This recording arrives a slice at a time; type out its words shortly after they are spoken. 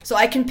So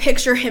I can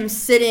picture him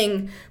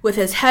sitting with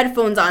his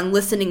headphones on,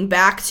 listening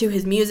back to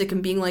his music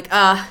and being like,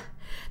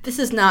 this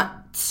is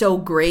not so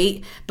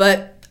great,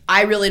 but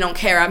I really don't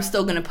care. I'm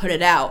still going to put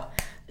it out.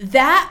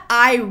 That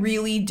I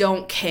really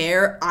don't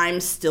care. I'm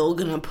still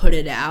going to put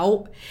it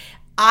out.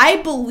 I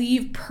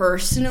believe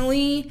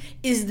personally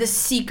is the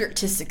secret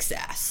to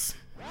success.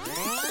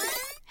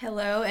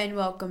 Hello and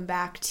welcome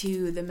back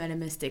to the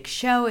Metamystic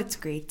Show. It's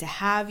great to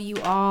have you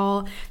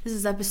all. This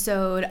is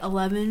episode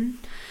 11.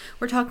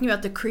 We're talking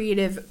about the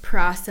creative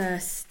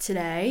process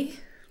today.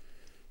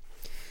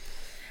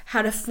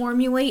 How to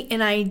formulate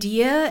an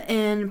idea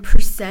and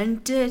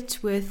present it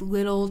with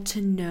little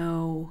to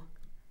no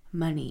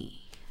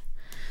money.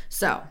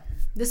 So,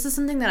 this is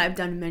something that I've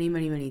done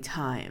many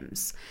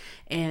times.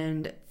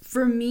 And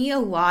for me, a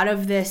lot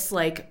of this,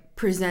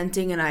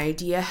 presenting an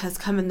idea has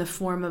come in the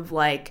form of,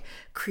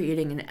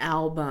 creating an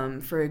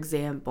album, for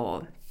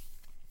example.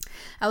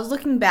 I was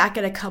looking back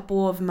at a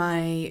couple of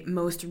my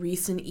most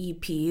recent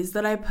EPs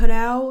that I put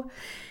out,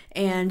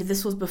 and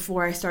this was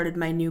before I started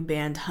my new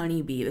band,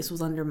 Honeybee. This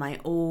was under my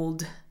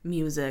old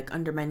music,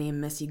 under my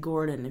name, Missy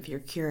Gordon, if you're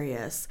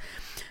curious.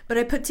 But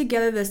I put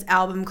together this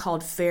album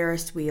called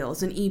Ferris Wheel.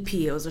 It's an EP.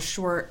 It was a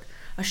short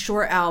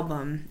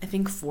album, I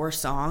think 4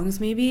 songs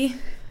maybe.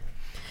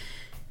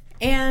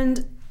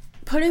 And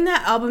putting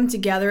that album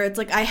together, it's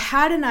like I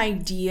had an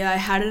idea. I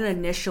had an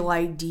initial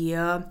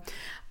idea.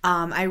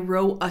 I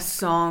wrote a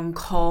song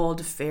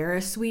called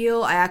Ferris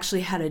Wheel. I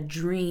actually had a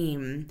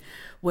dream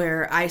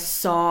where I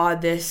saw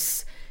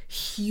this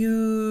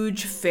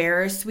huge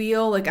Ferris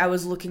wheel. I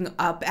was looking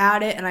up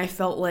at it and I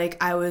felt like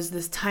I was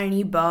this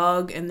tiny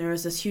bug and there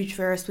was this huge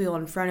Ferris wheel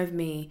in front of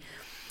me.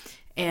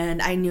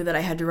 And I knew that I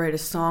had to write a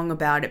song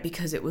about it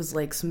because it was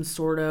like some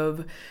sort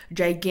of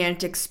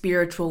gigantic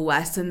spiritual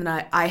lesson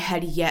that I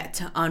had yet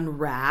to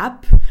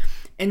unwrap.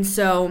 And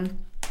so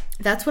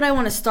that's what I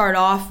want to start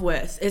off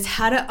with, is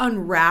how to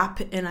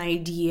unwrap an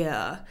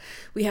idea.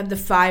 We have the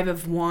 5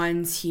 of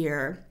Wands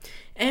here.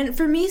 And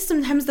for me,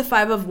 sometimes the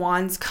 5 of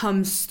Wands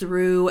comes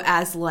through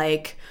as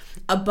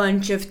a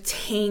bunch of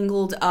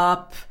tangled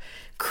up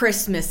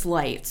Christmas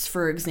lights,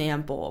 for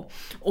example,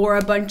 or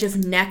a bunch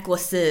of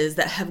necklaces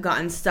that have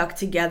gotten stuck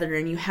together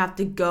and you have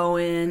to go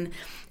in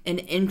and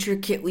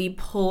intricately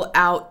pull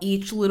out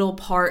each little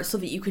part so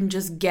that you can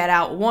just get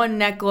out one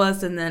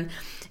necklace, and then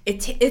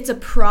it's a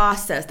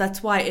process.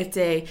 That's why it's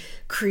a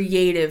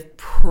creative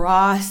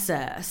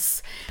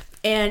process.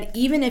 And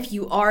even if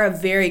you are a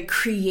very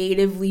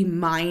creatively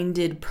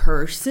minded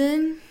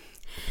person,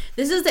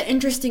 this is the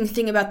interesting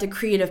thing about the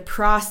creative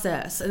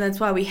process, and that's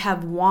why we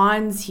have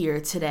Wands here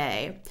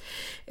today,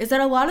 is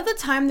that a lot of the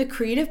time the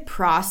creative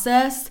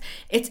process,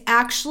 it's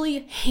actually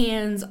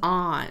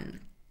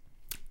hands-on.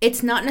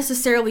 It's not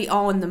necessarily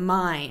all in the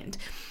mind.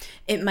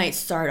 It might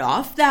start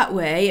off that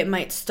way. It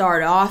might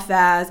start off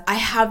as, I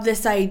have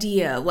this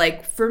idea.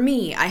 For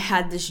me, I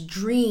had this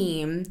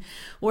dream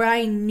where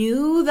I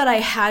knew that I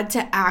had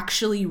to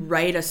actually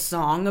write a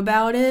song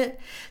about it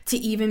to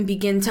even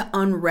begin to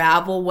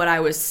unravel what I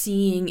was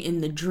seeing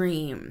in the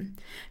dream.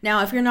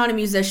 Now, if you're not a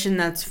musician,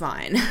 that's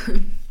fine.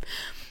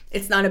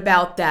 It's not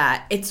about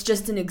that. It's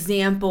just an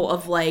example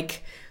of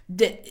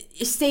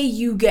say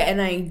you get an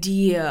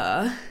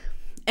idea,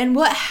 and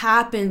what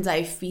happens,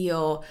 I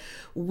feel,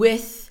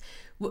 with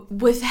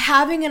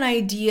having an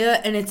idea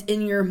and it's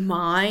in your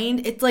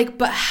mind, it's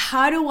but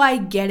how do I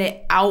get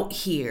it out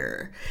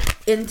here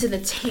into the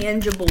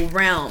tangible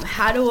realm?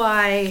 How do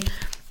I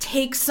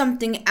take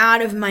something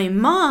out of my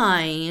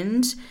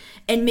mind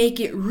and make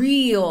it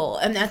real?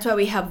 And that's why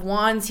we have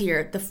Wands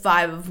here, the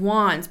 5 of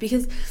Wands,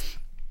 because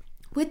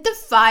with the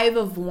 5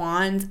 of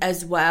Wands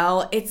as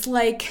well, it's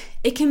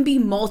it can be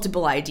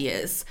multiple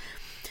ideas.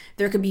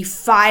 There could be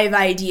 5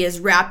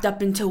 ideas wrapped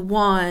up into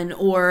one,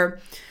 or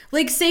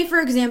say, for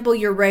example,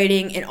 you're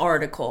writing an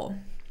article,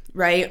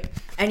 right?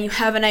 And you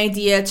have an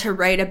idea to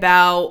write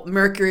about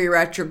Mercury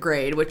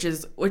retrograde, which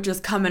is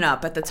coming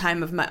up at the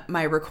time of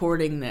my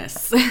recording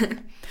this.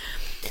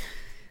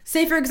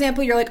 Say, for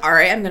example, you're all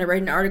right, I'm going to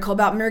write an article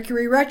about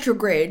Mercury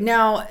retrograde.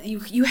 Now,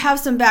 you have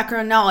some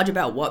background knowledge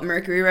about what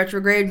Mercury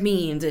retrograde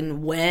means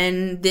and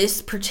when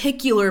this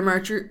particular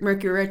Mercury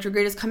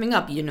retrograde is coming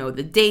up. You know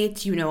the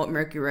dates, you know what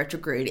Mercury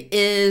retrograde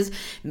is.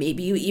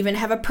 Maybe you even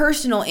have a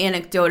personal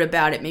anecdote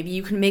about it. Maybe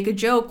you can make a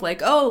joke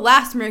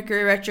last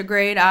Mercury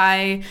retrograde,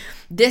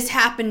 this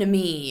happened to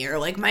me, or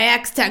my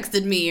ex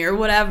texted me, or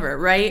whatever,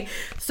 right?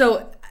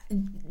 So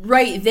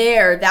right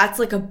there, that's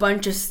a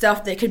bunch of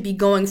stuff that could be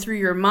going through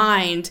your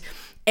mind,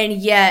 and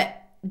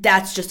yet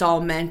that's just all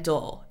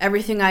mental.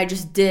 Everything I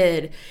just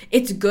did,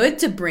 it's good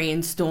to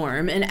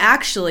brainstorm. And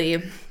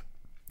actually,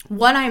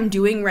 what I'm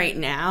doing right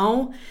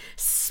now,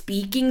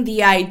 speaking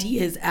the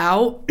ideas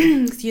out,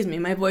 excuse me,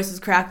 my voice is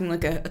cracking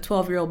like a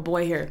 12-year-old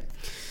boy here.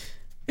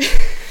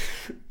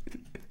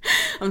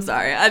 I'm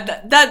sorry.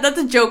 That's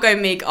a joke I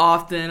make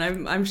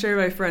often. I'm sure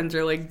my friends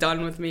are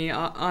done with me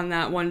on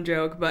that one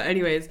joke, but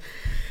anyways,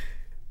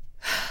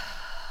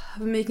 I've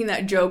been making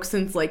that joke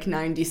since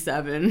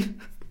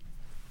 97.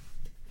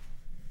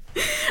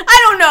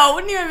 I don't know. It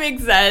wouldn't even make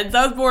sense.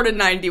 I was born in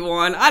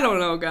 91. I don't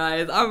know,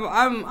 guys.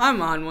 I'm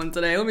on one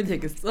today. Let me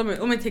take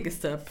a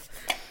sip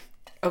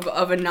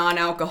of a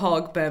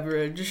non-alcoholic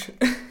beverage.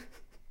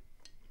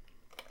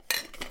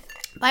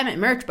 Buy my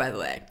merch, by the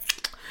way.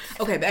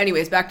 Okay, but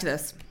anyways, back to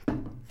this.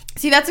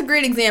 See, that's a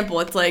great example.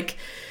 It's like,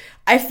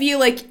 I feel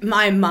like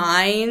my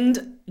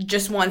mind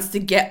just wants to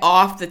get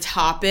off the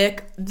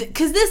topic.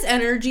 Because this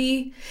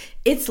energy,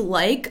 it's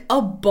like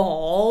a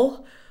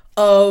ball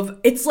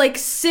it's like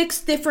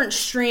 6 different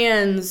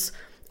strands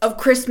of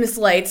Christmas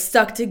lights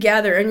stuck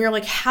together. And you're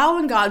like, how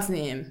in God's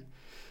name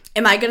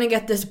am I going to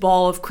get this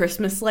ball of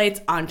Christmas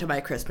lights onto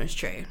my Christmas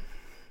tree?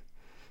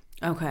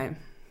 Okay.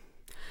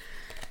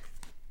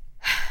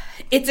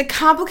 It's a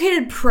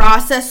complicated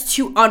process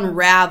to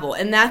unravel,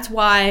 and that's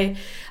why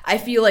I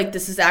feel like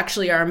this is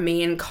actually our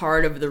main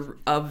card of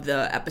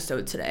the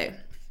episode today.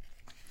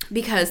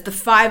 Because the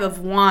 5 of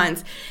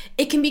Wands,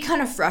 it can be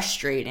kind of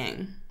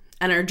frustrating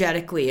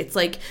energetically. It's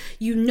like,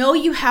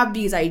 you have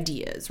these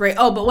ideas, right?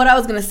 Oh, but what I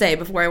was going to say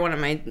before I went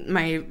on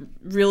my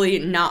really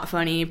not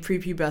funny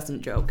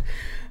prepubescent joke.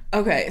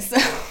 Okay, so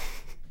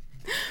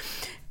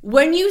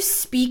when you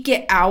speak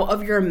it out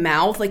of your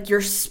mouth, like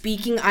you're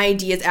speaking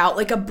ideas out,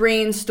 like a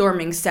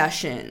brainstorming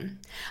session,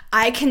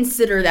 I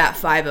consider that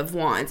 5 of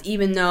Wands,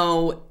 even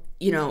though,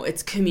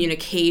 it's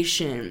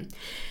communication.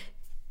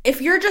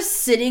 If you're just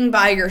sitting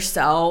by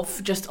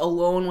yourself, just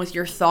alone with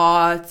your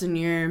thoughts, and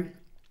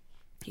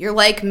you're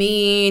like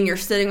me, and you're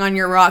sitting on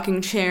your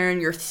rocking chair,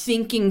 and you're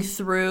thinking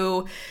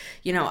through,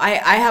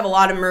 I have a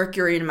lot of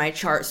Mercury in my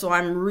chart, so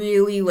I'm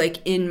really like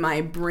in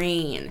my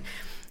brain.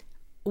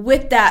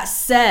 With that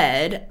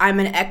said, I'm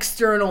an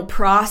external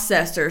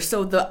processor,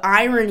 so the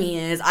irony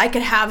is I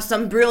could have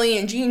some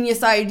brilliant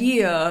genius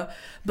idea,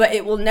 but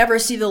it will never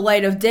see the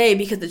light of day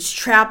because it's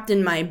trapped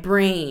in my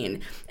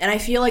brain. And I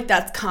feel like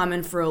that's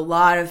common for a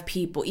lot of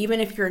people, even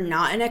if you're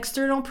not an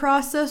external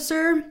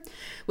processor,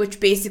 which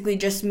basically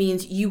just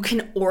means you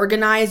can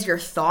organize your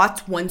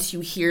thoughts once you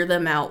hear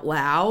them out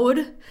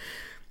loud.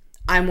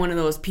 I'm one of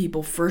those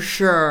people for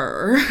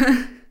sure.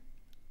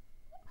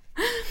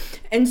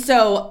 And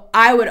so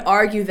I would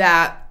argue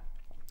that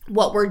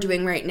what we're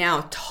doing right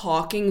now,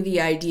 talking the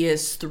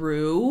ideas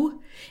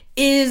through,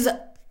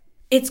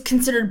 it's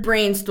considered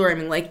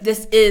brainstorming. Like,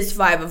 this is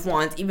 5 of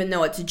Wands, even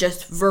though it's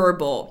just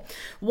verbal.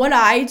 What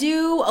I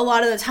do a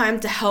lot of the time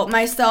to help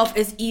myself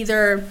is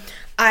either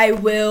I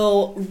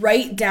will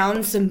write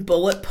down some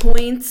bullet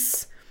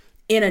points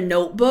in a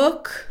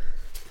notebook,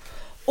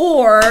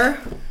 or,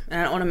 and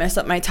I don't want to mess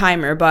up my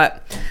timer,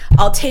 but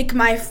I'll take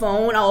my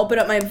phone, I'll open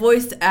up my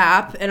voice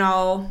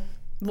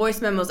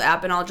memos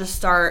app, and I'll just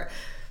start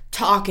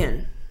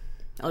talking.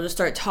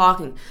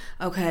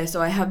 Okay,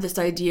 so I have this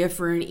idea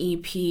for an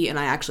EP, and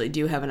I actually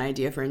do have an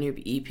idea for a new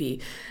EP.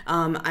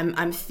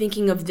 I'm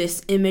thinking of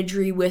this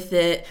imagery with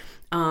it.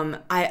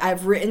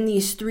 I've written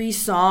these 3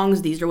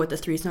 songs. These are what the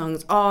 3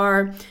 songs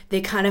are. They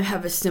kind of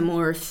have a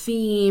similar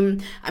theme.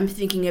 I'm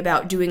thinking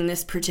about doing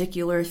this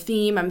particular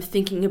theme. I'm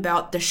thinking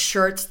about the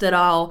shirts that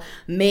I'll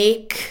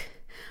make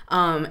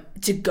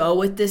to go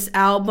with this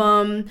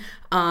album.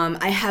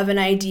 I have an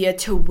idea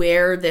to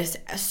wear this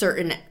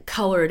certain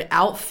colored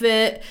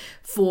outfit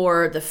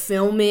for the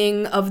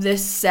filming of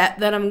this set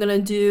that I'm gonna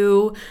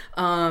do.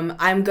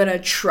 I'm gonna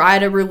try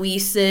to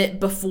release it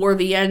before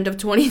the end of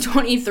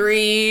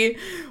 2023.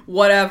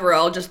 Whatever,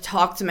 I'll just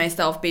talk to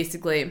myself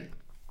basically.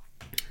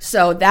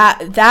 So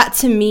that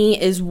to me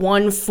is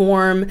one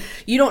form.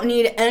 You don't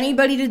need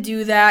anybody to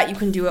do that. You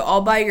can do it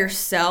all by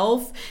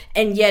yourself,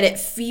 and yet it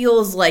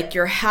feels like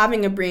you're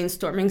having a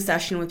brainstorming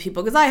session with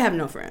people, because I have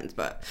no friends,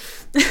 but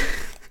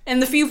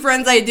and the few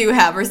friends I do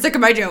have are sick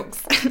of my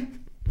jokes.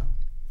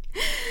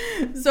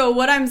 So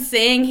what I'm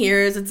saying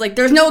here is, it's like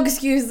there's no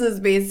excuses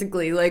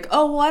basically. Like,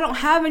 oh, well, I don't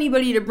have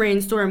anybody to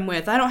brainstorm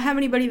with. I don't have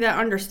anybody that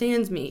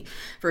understands me.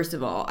 First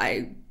of all,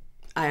 I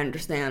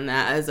understand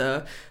that as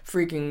a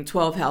freaking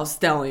 12th house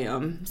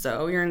stellium,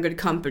 so you're in good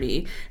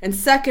company. And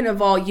second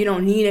of all, you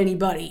don't need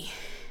anybody.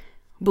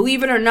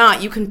 Believe it or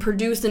not, you can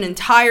produce an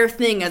entire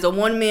thing as a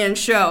one-man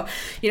show.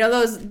 You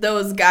know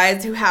those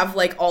guys who have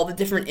like all the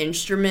different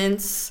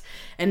instruments,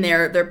 and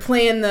they're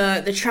playing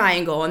the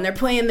triangle, and they're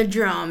playing the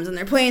drums, and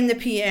they're playing the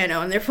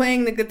piano, and they're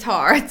playing the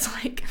guitar. It's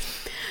like,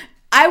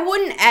 I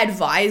wouldn't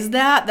advise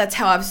that. That's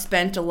how I've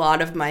spent a lot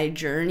of my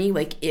journey.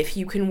 Like, if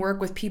you can work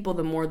with people,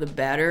 the more the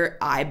better,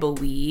 I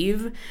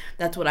believe.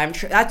 That's what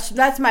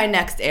that's my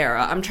next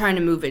era. I'm trying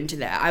to move into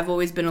that. I've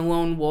always been a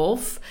lone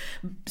wolf.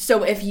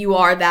 So if you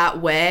are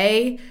that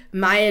way,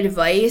 my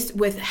advice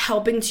with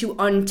helping to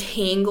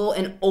untangle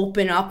and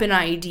open up an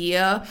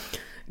idea,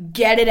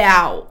 get it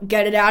out.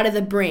 Get it out of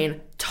the brain.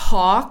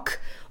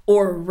 Talk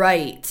or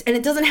write. And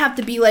it doesn't have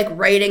to be like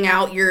writing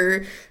out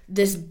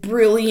this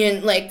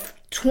brilliant, like,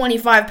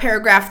 25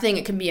 paragraph thing.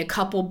 It can be a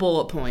couple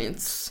bullet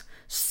points.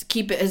 Just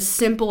keep it as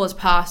simple as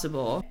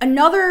possible.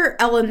 Another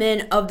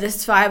element of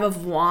this 5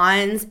 of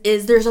Wands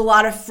is there's a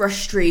lot of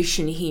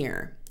frustration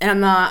here.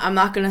 And I'm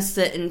not going to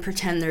sit and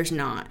pretend there's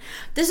not.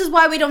 This is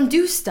why we don't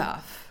do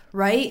stuff,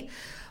 right?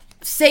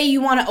 Say you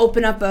want to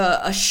open up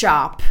a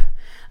shop.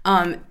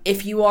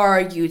 If you are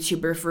a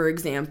YouTuber, for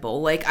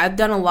example, like I've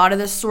done a lot of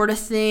this sort of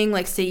thing,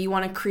 like say you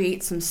want to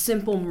create some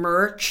simple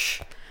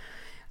merch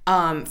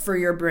for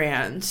your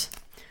brand.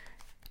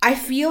 I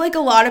feel like a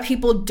lot of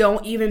people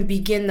don't even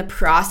begin the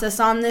process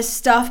on this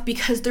stuff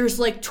because there's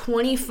like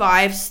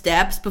 25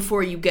 steps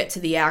before you get to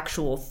the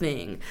actual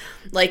thing.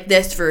 Like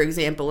this, for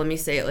example, let me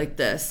say it like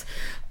this.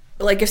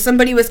 Like if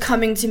somebody was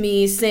coming to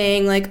me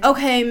saying like,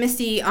 okay,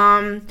 Missy,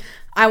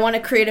 I want to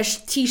create a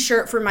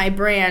t-shirt for my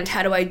brand.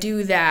 How do I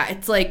do that?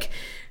 It's like,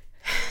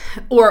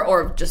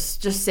 or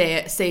just say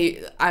it.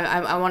 Say,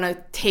 I want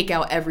to take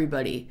out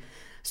everybody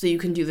so you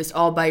can do this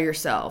all by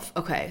yourself.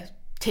 Okay.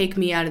 Take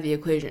me out of the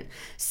equation.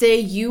 Say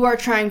you are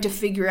trying to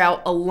figure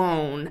out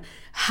alone,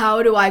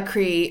 how do I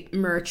create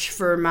merch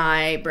for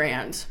my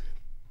brand,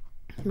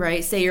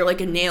 right? Say you're like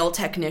a nail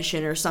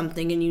technician or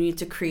something and you need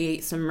to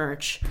create some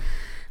merch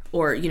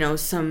or, you know,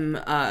 some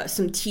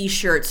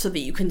t-shirts so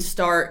that you can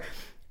start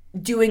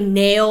doing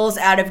nails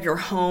out of your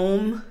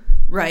home,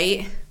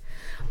 right?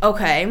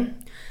 Okay.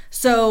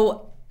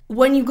 So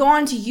when you go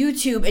onto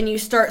YouTube and you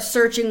start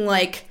searching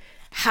like,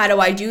 how do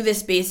I do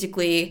this,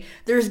 basically,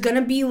 there's going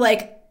to be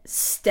like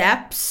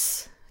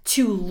steps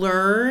to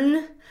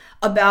learn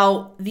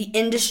about the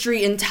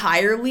industry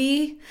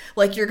entirely.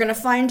 Like you're going to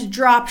find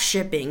drop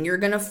shipping, you're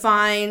going to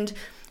find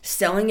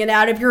selling it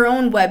out of your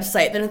own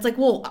website. Then it's like,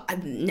 well,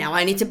 now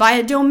I need to buy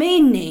a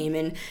domain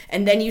name.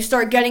 And then you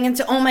start getting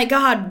into, oh my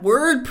God,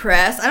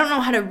 WordPress. I don't know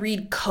how to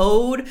read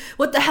code.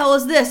 What the hell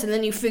is this? And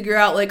then you figure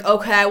out like,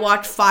 okay, I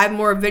watched 5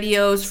 more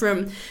videos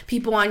from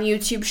people on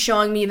YouTube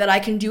showing me that I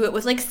can do it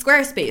with like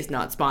Squarespace,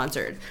 not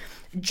sponsored.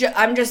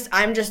 I'm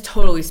just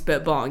totally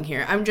spitballing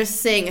here. I'm just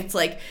saying it's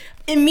like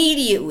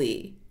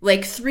immediately,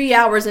 like 3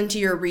 hours into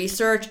your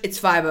research, it's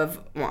 5 of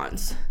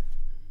wands.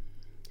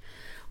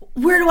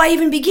 Where do I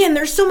even begin?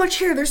 There's so much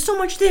here. There's so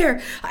much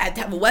there. I have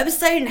to have a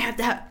website and I have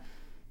to have...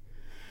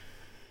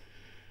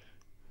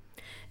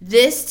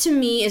 This to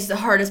me is the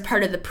hardest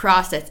part of the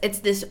process. It's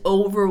this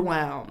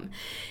overwhelm.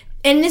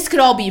 And this could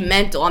all be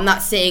mental. I'm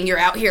not saying you're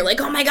out here like,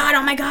 oh my God.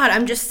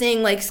 I'm just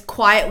saying like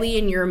quietly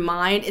in your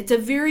mind. It's a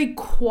very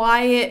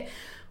quiet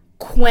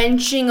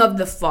quenching of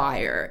the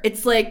fire.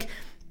 It's like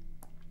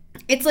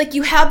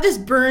you have this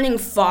burning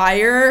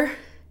fire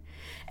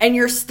and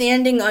you're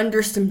standing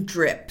under some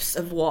drips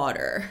of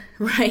water,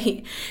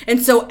 right? And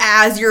so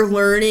as you're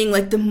learning,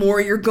 like the more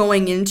you're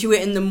going into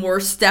it and the more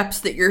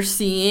steps that you're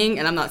seeing,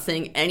 and I'm not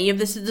saying any of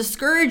this to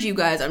discourage you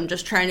guys. I'm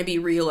just trying to be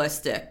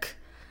realistic.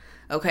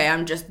 Okay,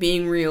 I'm just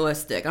being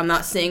realistic. I'm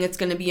not saying it's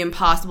going to be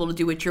impossible to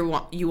do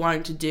what you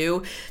wanted to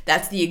do.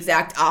 That's the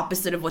exact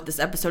opposite of what this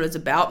episode is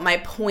about. My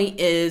point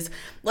is,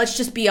 let's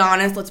just be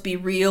honest. Let's be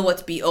real.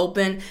 Let's be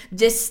open.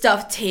 This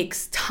stuff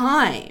takes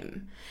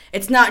time.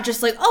 It's not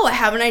just like, oh, I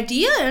have an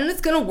idea and it's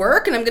going to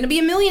work and I'm going to be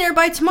a millionaire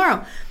by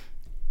tomorrow.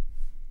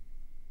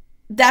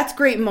 That's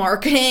great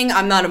marketing.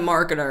 I'm not a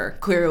marketer,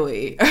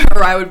 clearly,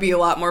 or I would be a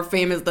lot more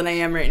famous than I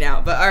am right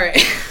now. But all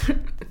right.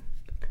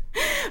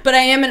 But I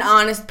am an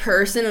honest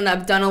person and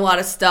I've done a lot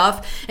of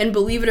stuff. And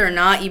believe it or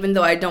not, even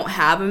though I don't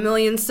have 1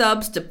 million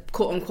subs to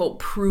quote unquote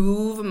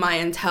prove my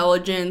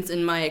intelligence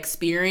and my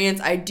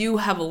experience, I do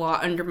have a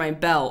lot under my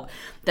belt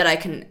that I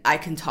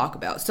can talk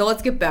about. So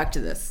let's get back to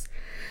this.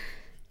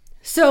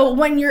 So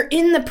when you're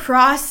in the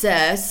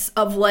process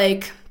of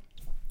like,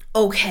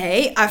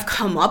 okay, I've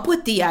come up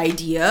with the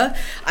idea,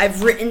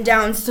 I've written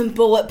down some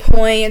bullet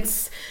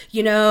points,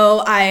 you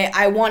know,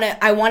 I want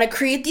to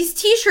create these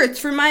t-shirts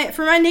for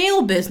my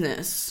nail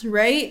business,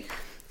 right?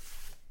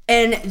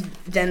 And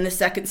then the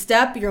second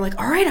step, you're like,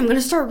 all right, I'm going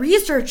to start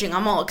researching.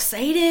 I'm all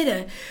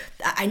excited.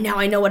 I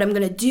know what I'm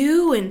going to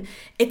do. And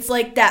it's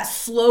like that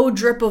slow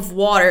drip of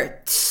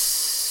water.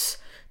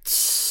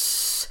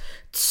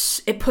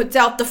 It puts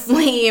out the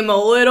flame a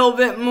little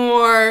bit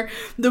more.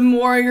 The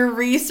more you're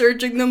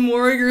researching, the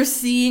more you're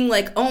seeing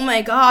like, oh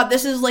my God,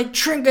 this is like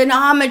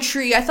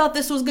trigonometry. I thought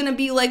this was going to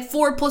be like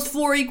 4 +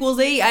 4 =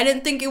 8. I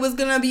didn't think it was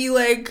going to be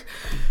like...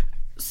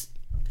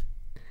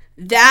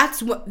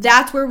 That's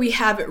where we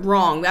have it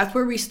wrong. That's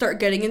where we start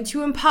getting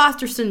into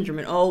imposter syndrome.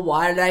 And, oh,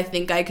 why did I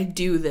think I could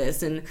do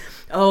this? And,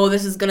 oh,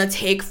 this is going to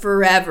take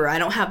forever. I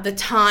don't have the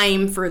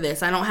time for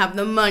this. I don't have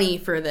the money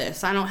for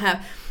this. I don't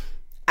have...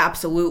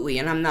 Absolutely.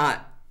 And I'm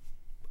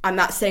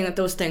not saying that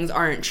those things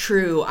aren't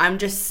true. I'm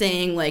just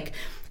saying, like,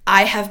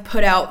 I have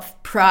put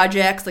out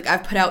projects, like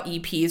I've put out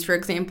EPs, for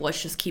example.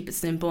 Let's just keep it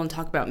simple and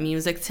talk about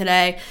music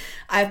today.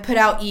 I've put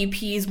out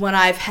EPs when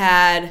I've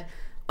had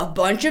a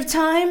bunch of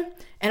time,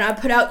 and I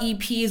put out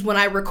EPs when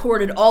I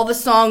recorded all the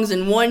songs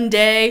in one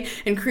day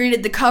and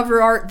created the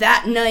cover art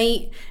that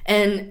night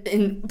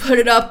and put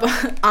it up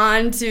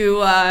onto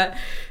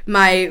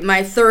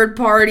my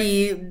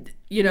third-party,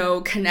 you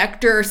know,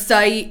 connector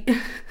site.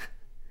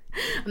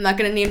 I'm not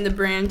going to name the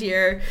brand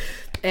here,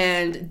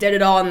 and did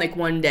it all in like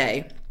one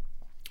day.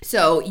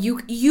 So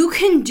you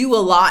can do a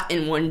lot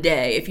in one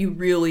day if you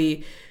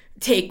really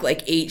take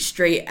like 8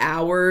 straight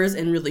hours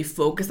and really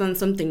focus on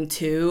something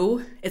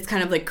too. It's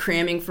kind of like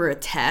cramming for a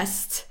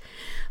test.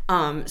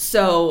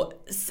 So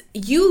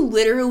you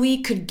literally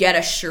could get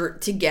a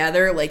shirt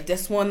together like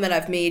this one that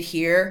I've made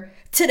here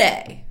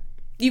today.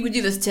 You could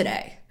do this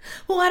today.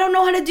 Well, I don't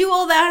know how to do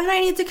all that, and I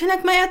need to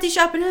connect my Etsy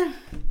shop. No,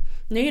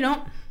 you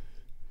don't.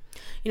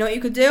 You know what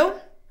you could do?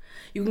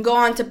 You can go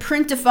on to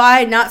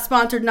Printify, not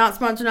sponsored.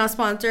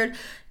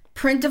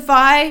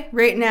 Printify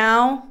right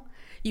now.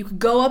 You could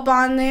go up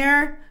on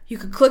there. You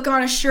could click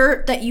on a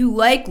shirt that you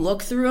like,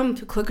 look through them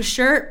to click a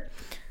shirt,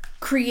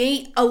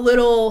 create a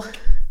little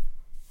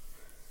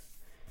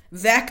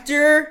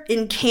vector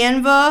in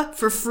Canva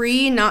for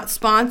free, not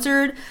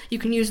sponsored. You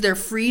can use their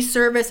free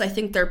service. I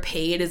think their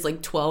paid is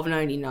like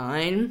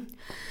 $12.99.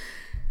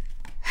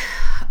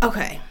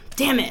 Okay,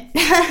 damn it.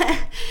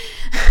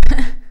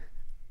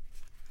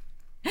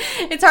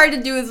 It's hard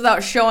to do this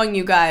without showing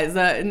you guys.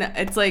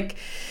 It's like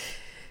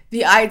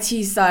the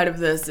IT side of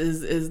this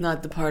is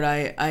not the part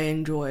I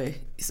enjoy.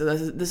 So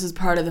this is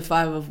part of the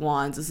Five of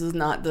Wands. This is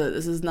not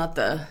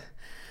the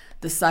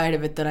side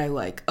of it that I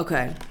like.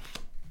 Okay.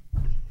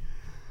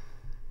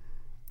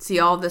 See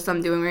all of this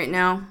I'm doing right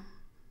now?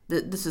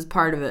 This is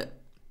part of it.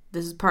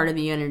 This is part of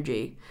the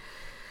energy.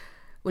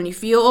 When you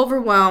feel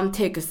overwhelmed,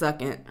 take a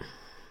second.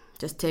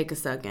 Just take a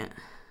second.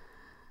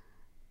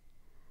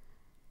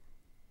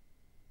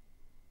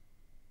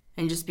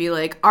 And just be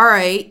like, all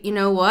right, you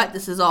know what?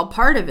 This is all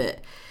part of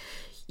it.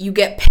 You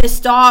get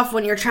pissed off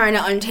when you're trying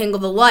to untangle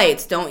the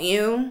lights, don't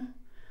you?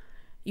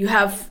 You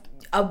have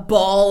a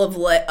ball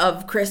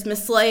of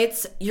Christmas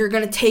lights. You're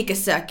going to take a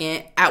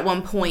second. At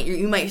one point,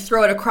 you might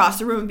throw it across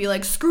the room and be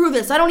like, screw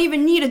this. I don't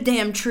even need a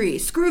damn tree.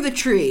 Screw the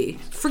tree.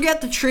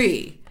 Forget the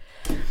tree.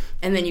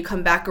 And then you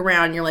come back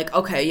around and you're like,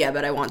 okay, yeah,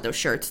 but I want those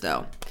shirts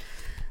though.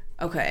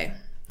 Okay.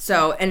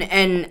 So,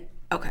 and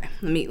okay,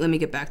 let me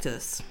get back to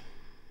this.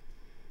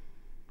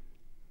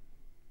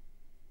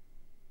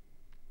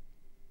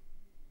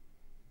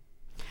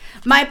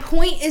 My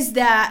point is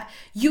that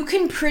you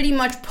can pretty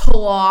much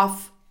pull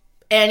off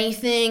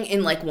anything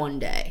in like one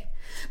day.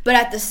 But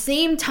at the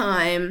same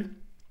time,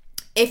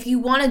 if you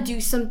want to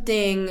do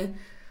something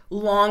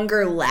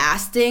longer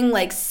lasting,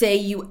 like say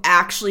you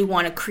actually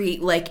want to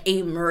create like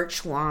a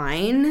merch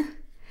line,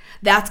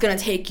 that's going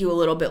to take you a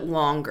little bit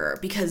longer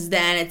because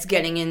then it's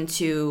getting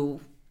into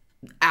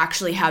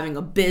actually having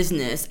a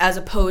business as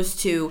opposed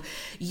to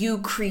you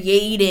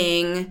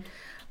creating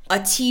a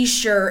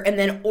t-shirt and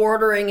then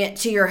ordering it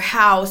to your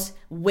house,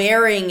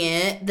 wearing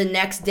it the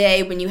next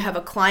day when you have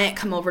a client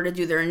come over to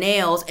do their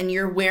nails and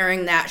you're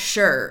wearing that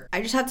shirt.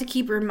 I just have to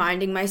keep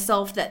reminding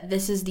myself that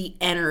this is the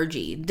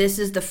energy. This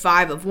is the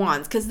Five of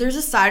Wands. Because there's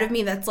a side of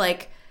me that's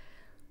like,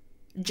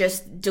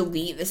 just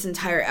delete this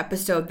entire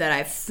episode that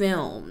I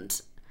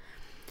filmed.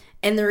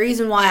 And the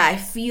reason why I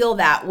feel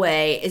that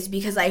way is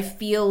because I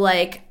feel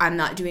like I'm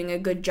not doing a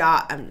good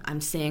job. I'm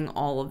saying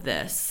all of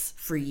this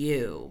for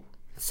you,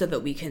 so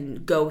that we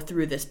can go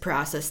through this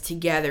process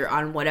together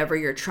on whatever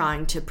you're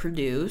trying to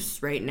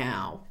produce right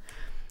now.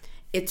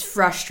 It's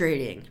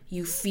frustrating.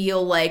 You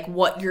feel like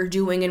what you're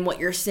doing and what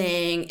you're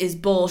saying is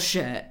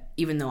bullshit,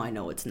 even though I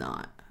know it's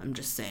not. I'm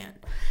just saying.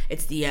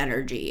 It's the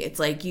energy. It's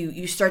like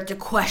you start to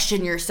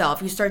question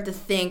yourself. You start to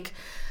think,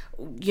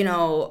 you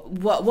know,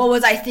 what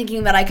was I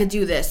thinking that I could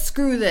do this?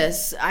 Screw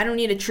this. I don't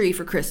need a tree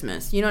for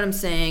Christmas. You know what I'm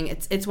saying?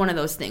 It's one of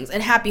those things.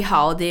 And happy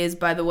holidays,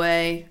 by the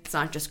way. It's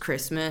not just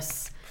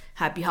Christmas.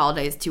 Happy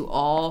holidays to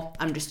all.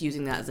 I'm just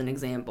using that as an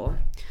example.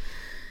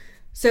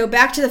 So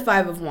back to the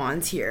Five of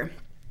Wands here.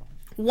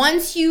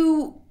 Once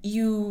you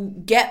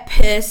get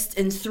pissed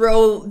and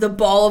throw the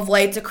ball of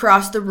lights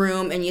across the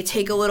room and you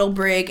take a little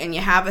break and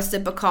you have a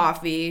sip of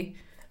coffee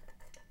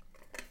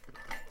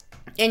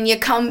and you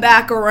come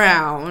back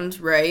around,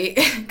 right?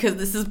 Because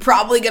this is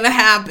probably going to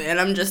happen.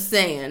 I'm just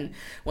saying.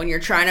 When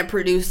you're trying to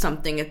produce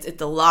something, it's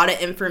a lot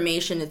of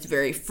information. It's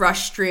very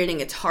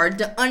frustrating. It's hard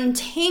to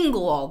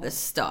untangle all this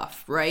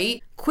stuff,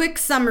 right? Quick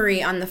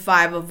summary on the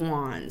Five of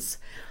Wands.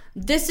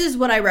 This is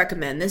what I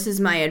recommend. This is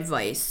my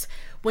advice.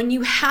 When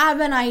you have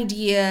an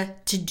idea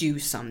to do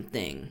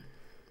something,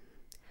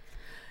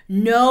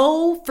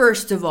 know,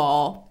 first of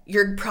all,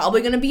 you're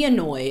probably going to be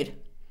annoyed.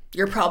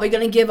 You're probably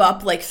going to give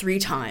up like 3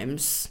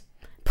 times.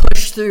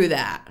 Push through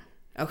that,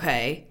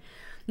 okay?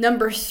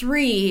 Number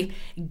 3,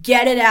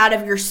 get it out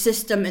of your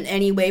system in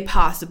any way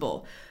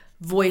possible.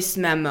 Voice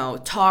memo,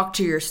 talk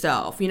to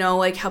yourself. You know,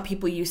 like how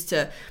people used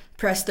to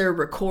press their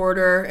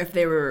recorder if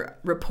they were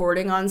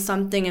reporting on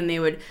something and they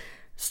would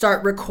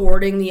start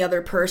recording the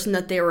other person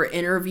that they were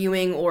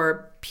interviewing,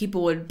 or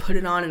people would put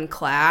it on in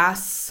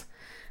class,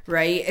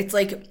 right? It's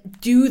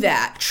like, do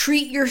that.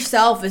 Treat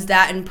yourself as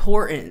that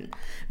important.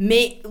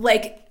 Make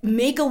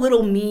a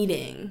little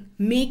meeting.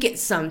 Make it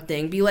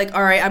something. Be like,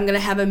 all right, I'm going to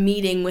have a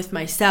meeting with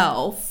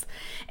myself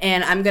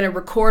and I'm going to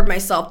record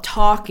myself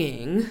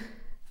talking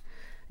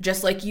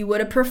just like you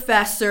would a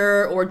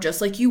professor or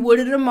just like you would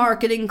at a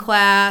marketing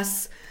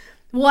class.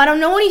 Well, I don't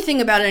know anything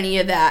about any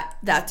of that.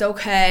 That's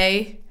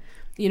okay.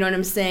 You know what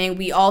I'm saying?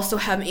 We also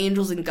have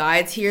angels and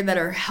guides here that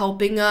are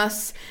helping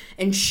us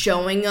and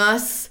showing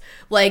us,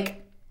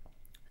 like,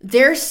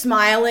 they're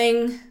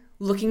smiling,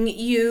 looking at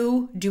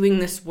you, doing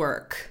this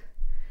work.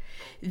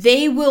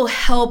 they will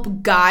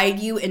help guide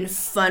you and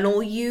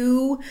funnel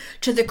you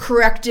to the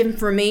correct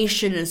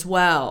information as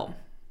well.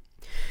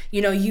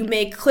 You know, you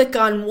may click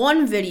on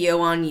one video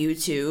on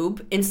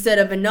YouTube instead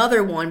of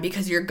another one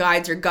because your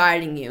guides are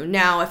guiding you.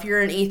 Now, if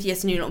you're an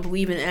atheist and you don't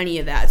believe in any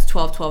of that, it's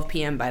 12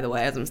 p.m., by the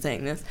way, as I'm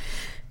saying this,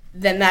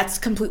 then that's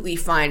completely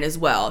fine as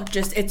well.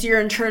 Just, it's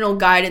your internal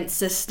guidance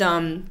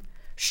system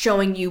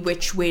showing you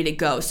which way to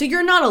go. So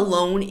you're not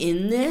alone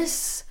in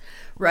this,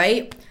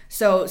 right?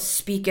 So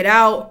speak it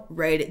out,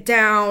 write it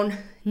down.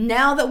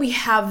 Now that we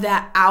have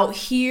that out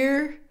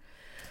here,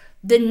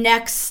 the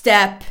next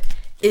step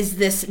is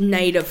this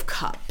Knight of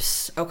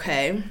Cups,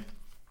 okay?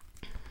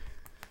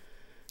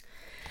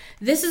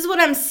 This is what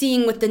I'm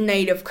seeing with the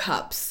Knight of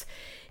Cups.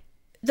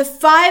 The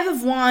Five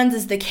of Wands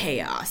is the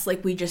chaos,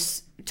 like we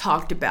just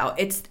talked about.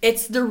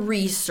 It's the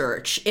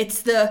research.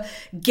 It's the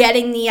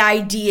getting the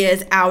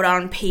ideas out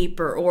on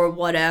paper or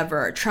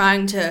whatever,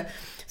 trying to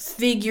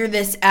figure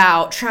this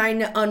out, trying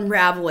to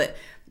unravel it.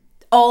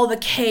 All the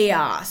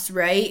chaos,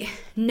 right?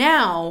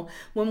 Now,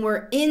 when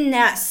we're in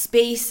that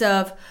space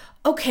of,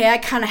 okay, I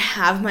kind of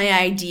have my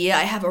idea.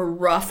 I have a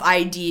rough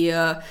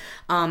idea.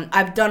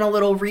 I've done a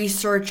little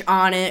research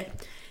on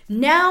it.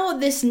 Now,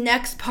 this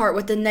next part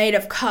with the Knight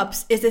of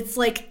Cups is it's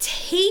like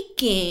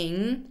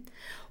taking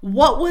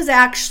what was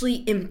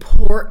actually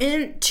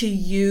important to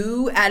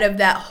you out of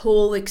that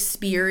whole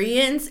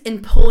experience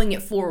and pulling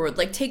it forward.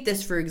 Like, take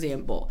this for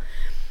example.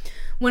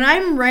 When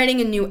I'm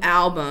writing a new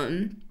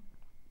album,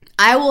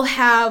 I will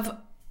have,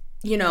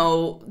 you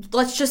know,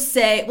 let's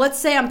say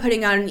I'm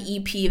putting out an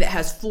EP that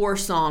has 4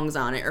 songs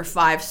on it or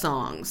 5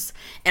 songs,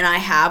 and I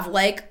have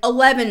like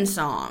 11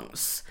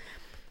 songs.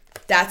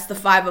 That's the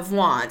Five of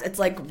Wands. It's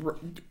like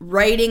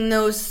writing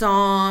those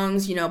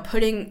songs, you know,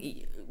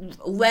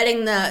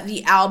 letting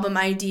the album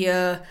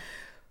idea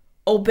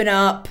open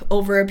up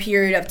over a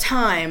period of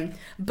time.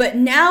 But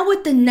now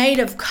with the Knight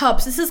of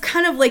Cups, this is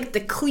kind of like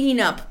the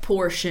cleanup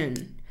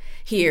portion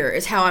here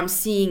is how I'm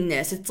seeing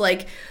this. It's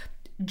like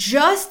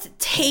just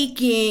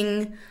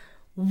taking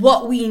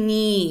what we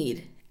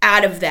need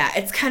out of that.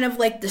 It's kind of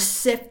like the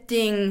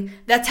sifting.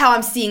 That's how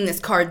I'm seeing this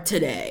card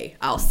today,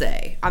 I'll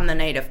say, on the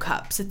Knight of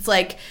Cups. It's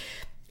like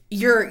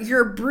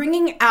you're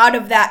bringing out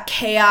of that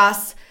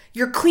chaos,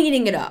 you're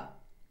cleaning it up.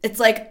 It's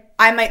like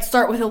I might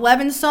start with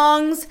 11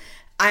 songs.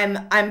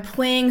 I'm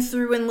playing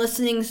through and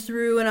listening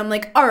through, and I'm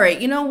like, all right,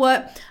 you know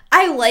what?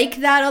 I like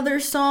that other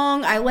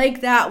song. I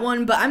like that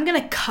one, but I'm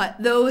gonna cut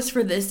those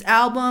for this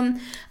album.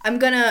 I'm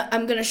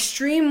gonna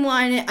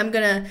streamline it. I'm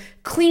gonna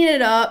clean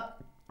it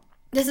up.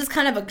 This is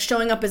kind of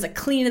showing up as a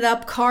clean it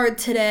up card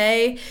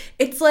today.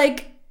 It's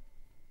like,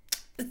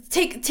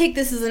 take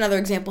this as another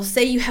example.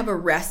 Say you have a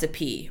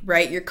recipe,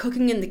 right? You're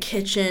cooking in the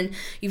kitchen.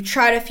 You've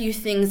tried a few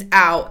things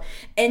out.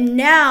 And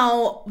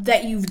now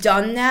that you've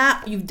done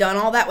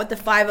all that with the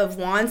Five of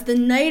Wands, the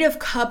Knight of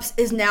Cups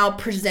is now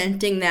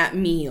presenting that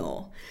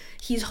meal.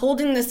 He's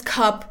holding this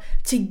cup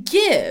to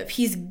give.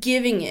 He's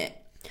giving it.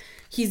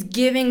 He's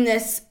giving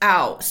this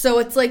out. So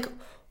it's like,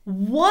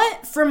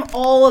 what from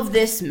all of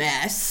this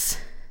mess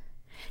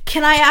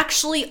can I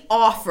actually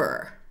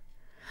offer?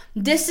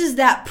 This is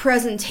that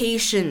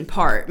presentation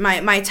part.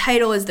 My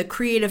title is The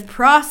Creative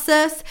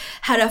Process,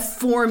 How to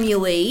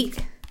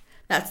Formulate.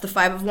 That's the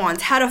Five of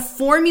Wands. How to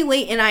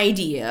formulate an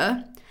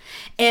idea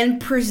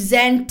and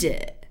present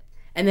it.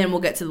 And then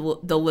we'll get to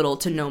the little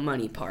to no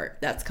money part.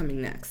 That's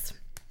coming next.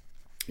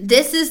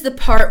 This is the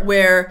part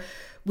where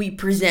we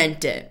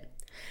present it.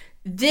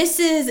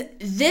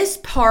 This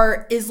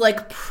part is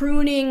like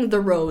pruning the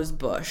rose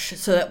bush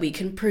so that we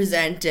can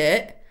present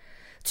it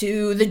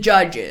to the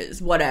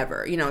judges,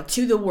 whatever, you know,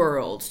 to the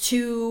world,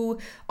 to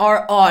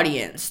our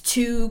audience,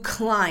 to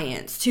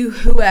clients, to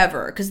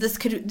whoever, because this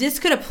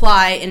could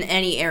apply in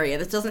any area.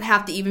 This doesn't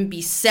have to even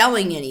be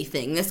selling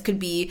anything. This could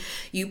be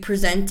you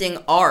presenting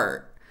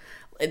art.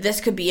 This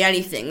could be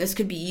anything. This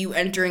could be you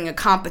entering a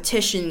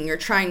competition. You're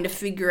trying to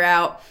figure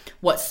out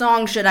what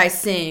song should I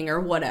sing or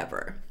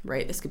whatever,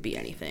 right? This could be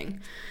anything.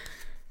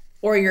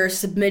 Or you're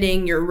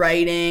submitting your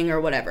writing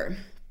or whatever.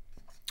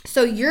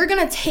 So you're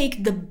going to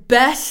take the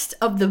best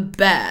of the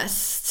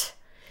best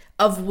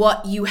of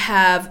what you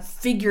have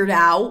figured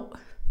out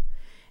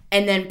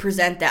and then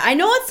present that. I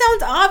know it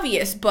sounds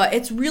obvious, but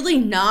it's really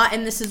not,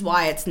 and this is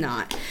why it's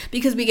not.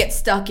 Because we get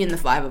stuck in the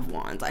Five of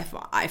Wands, I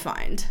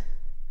find.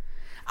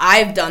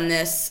 I've done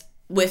this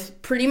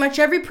with pretty much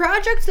every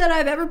project that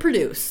I've ever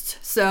produced.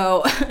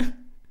 So,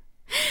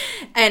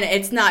 and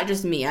it's not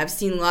just me. I've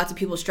seen lots of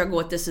people struggle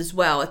with this as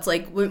well. It's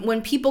like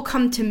when people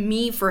come to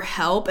me for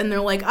help and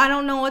they're like, I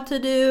don't know what to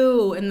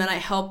do, and then I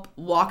help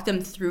walk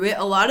them through it,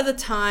 a lot of the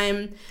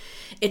time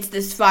it's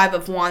this Five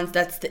of Wands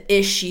that's the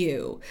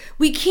issue.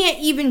 We can't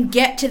even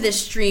get to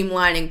this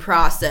streamlining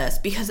process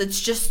because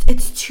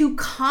it's too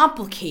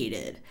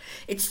complicated.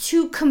 It's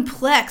too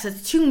complex.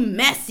 It's too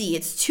messy.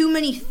 It's too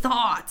many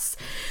thoughts.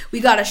 We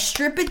got to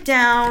strip it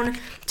down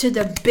to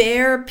the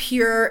bare,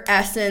 pure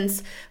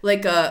essence,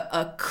 like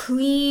a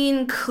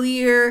clean,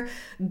 clear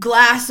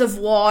glass of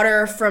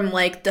water from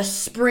like the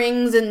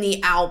springs in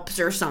the Alps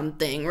or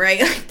something, right?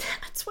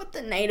 That's what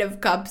the Knight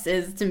of Cups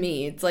is to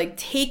me. It's like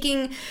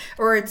taking,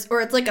 or it's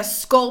like a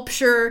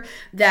sculpture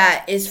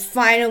that is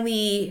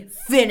finally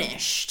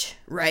finished,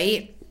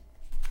 right?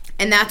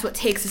 And that's what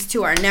takes us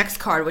to our next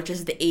card, which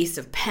is the Ace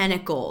of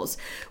Pentacles,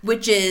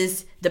 which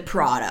is the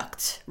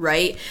product,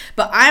 right?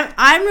 But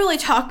I'm really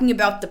talking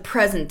about the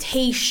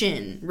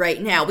presentation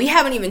right now. We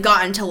haven't even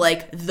gotten to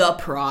like the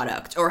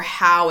product or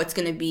how it's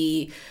going to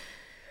be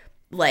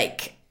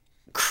like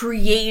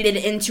created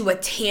into a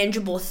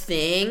tangible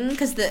thing,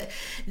 because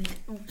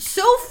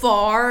so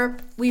far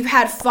we've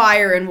had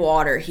fire and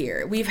water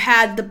here. We've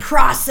had the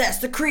process,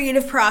 the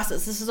creative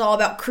process. This is all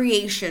about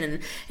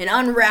creation and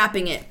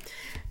unwrapping it.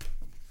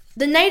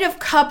 The Knight of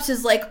Cups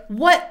is like,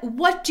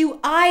 what do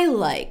I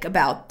like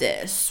about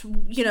this?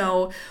 You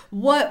know,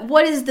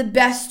 what is the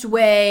best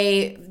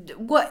way?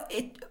 What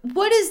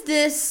is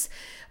this?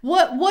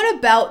 What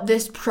about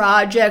this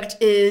project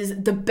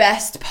is the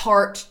best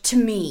part to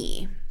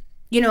me?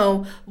 You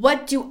know,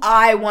 what do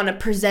I want to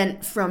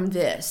present from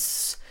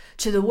this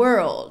to the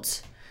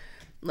world?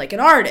 Like an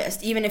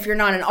artist, even if you're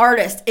not an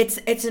artist,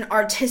 it's an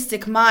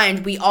artistic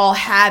mind. We all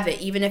have it.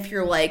 Even if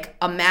you're like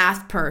a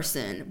math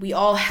person, we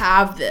all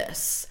have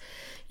this.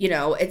 You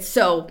know, it's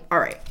so, all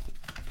right.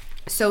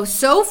 So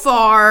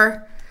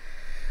far,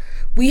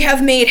 we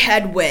have made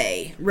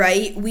headway,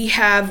 right? We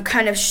have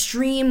kind of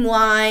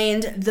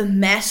streamlined the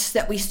mess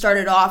that we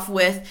started off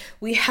with.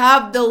 We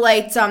have the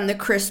lights on the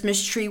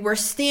Christmas tree. We're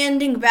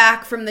standing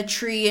back from the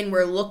tree and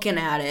we're looking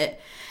at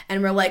it.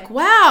 And we're like,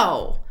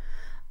 wow.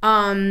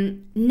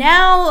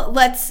 Now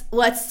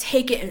let's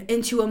take it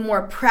into a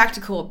more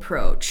practical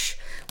approach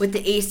with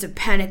the Ace of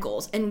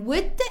Pentacles. And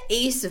with the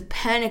Ace of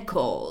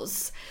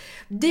Pentacles,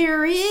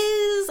 there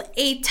is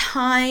a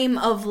time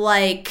of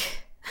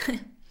like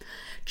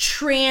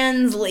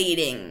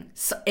translating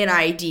an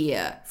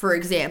idea, for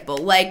example.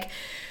 Like,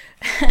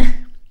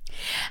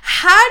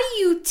 how do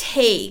you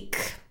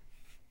take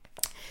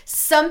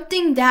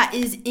something that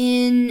is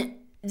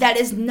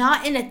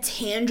not in a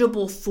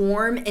tangible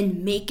form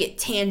and make it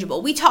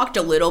tangible? We talked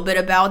a little bit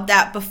about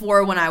that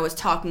before when I was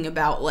talking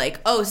about like,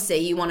 oh, say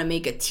you want to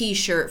make a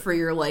t-shirt for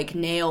your like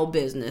nail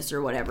business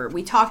or whatever.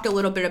 We talked a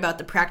little bit about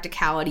the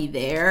practicality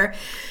there.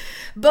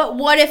 But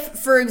what if,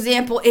 for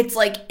example, it's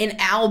like an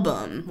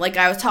album, like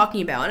I was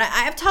talking about? And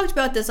I've talked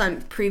about this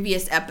on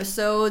previous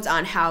episodes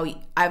on how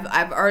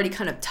I've already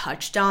kind of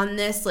touched on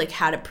this, like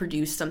how to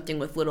produce something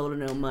with little to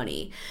no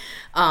money.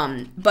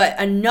 But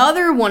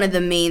another one of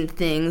the main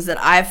things that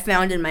I've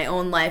found in my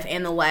own life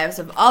and the lives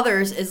of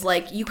others is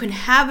like you can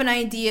have an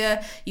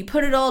idea, you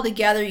put it all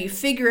together, you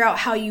figure out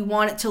how you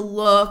want it to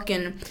look,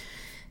 and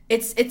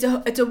it's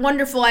a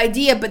wonderful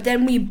idea, but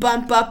then we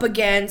bump up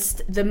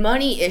against the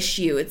money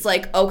issue. It's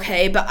like,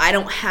 okay, but I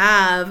don't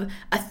have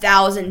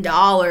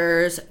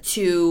 $1,000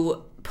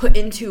 to put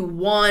into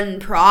one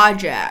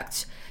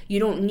project. You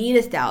don't need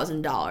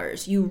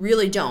 $1,000. You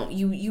really don't.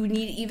 You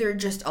need either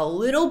just a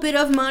little bit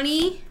of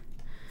money.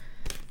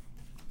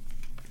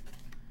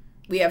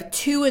 We have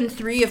 2 and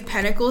 3 of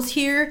Pentacles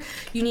here.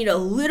 You need a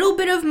little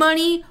bit of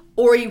money,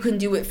 or you can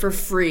do it for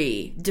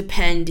free,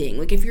 depending.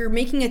 Like if you're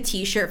making a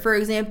t-shirt, for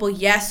example,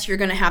 yes, you're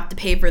gonna have to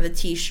pay for the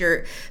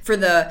t-shirt, for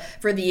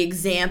the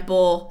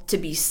example to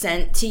be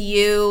sent to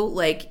you,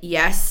 like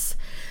yes,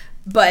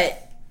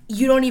 but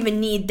you don't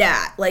even need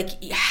that.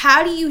 Like,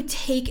 how do you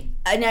take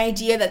an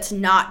idea that's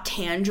not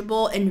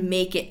tangible and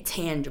make it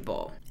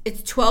tangible?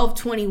 It's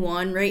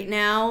 12:21 right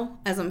now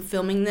as I'm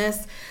filming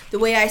this. The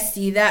way I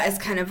see that is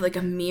kind of like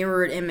a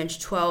mirrored image,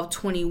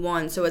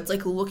 12:21. So it's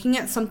like looking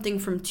at something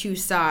from two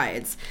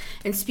sides.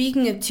 And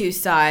speaking of two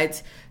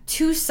sides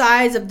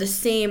of the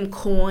same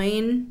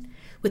coin.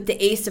 With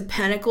the Ace of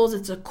Pentacles,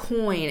 it's a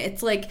coin.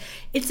 It's like,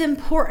 it's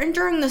important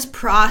during this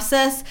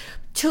process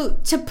to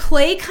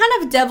play kind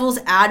of devil's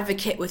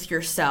advocate with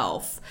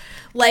yourself.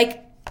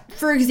 Like,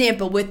 for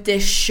example, with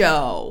this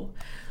show,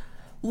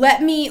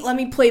 let me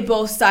play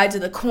both sides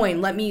of the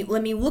coin. Let me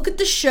look at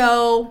the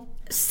show,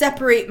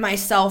 separate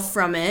myself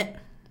from it,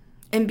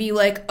 and be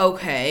like,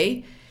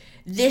 okay,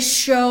 this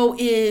show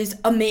is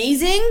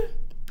amazing,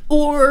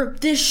 or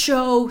this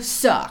show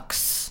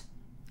sucks.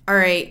 All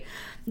right.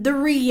 The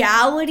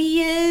reality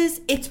is,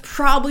 it's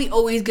probably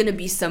always going to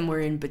be somewhere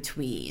in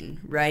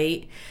between,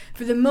 right?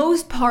 For the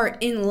most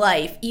part in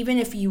life, even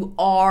if you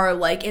are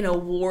like an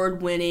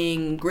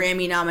award-winning,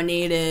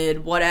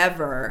 Grammy-nominated,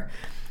 whatever,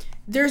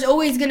 there's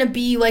always going to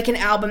be like an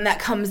album that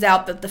comes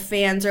out that the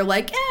fans are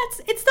like,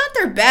 it's not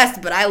their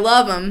best, but I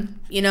love them.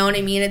 You know what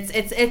I mean?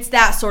 It's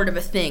that sort of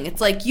a thing. It's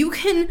like you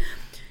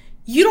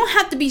don't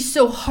have to be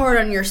so hard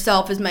on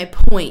yourself is my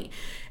point.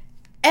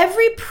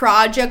 Every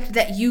project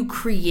that you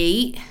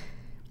create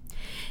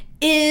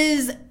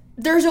is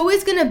there's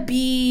always going to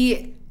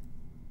be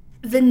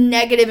the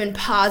negative and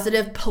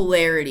positive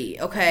polarity,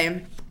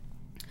 okay?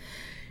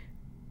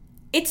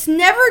 It's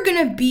never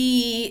going to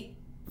be,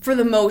 for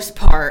the most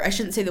part, I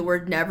shouldn't say the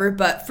word never,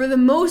 but for the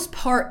most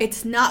part,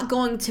 it's not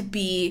going to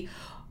be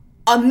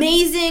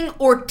amazing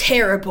or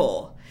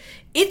terrible.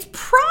 It's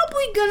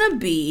probably going to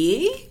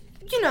be,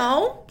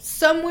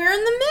 somewhere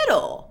in the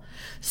middle.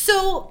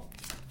 So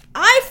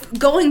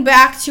going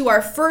back to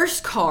our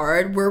first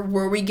card where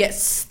we get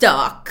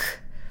stuck,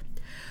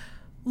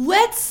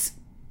 let's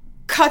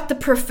cut the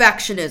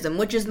perfectionism,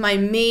 which is my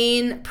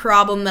main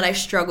problem that I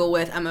struggle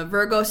with. I'm a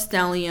Virgo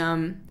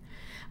stellium.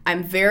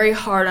 I'm very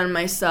hard on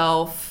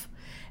myself.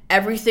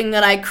 Everything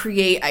that I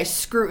create, I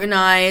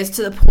scrutinize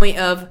to the point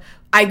of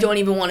I don't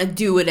even want to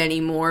do it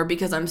anymore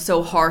because I'm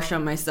so harsh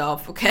on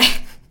myself, okay?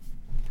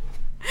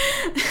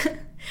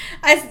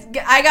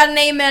 I got an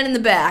amen in the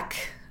back.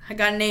 I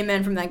got an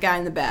amen from that guy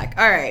in the back.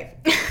 All right.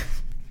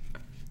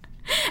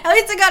 At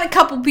least I got a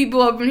couple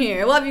people up in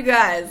here. Love you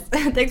guys.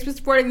 Thanks for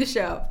supporting the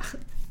show.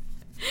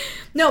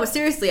 No,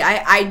 seriously,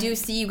 I do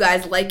see you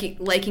guys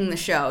liking the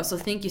show. So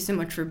thank you so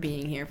much for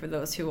being here, for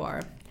those who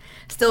are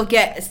still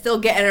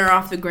getting her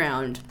off the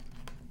ground.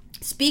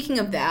 Speaking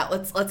of that,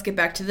 let's get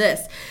back to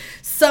this.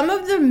 Some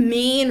of the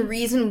main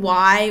reason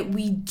why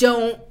we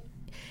don't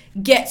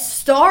get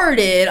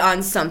started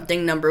on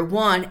something, number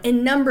one,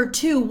 and number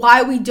two,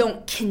 why we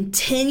don't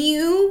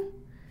continue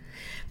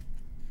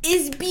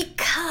is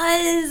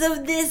because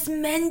of this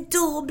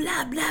mental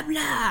blah, blah,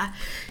 blah.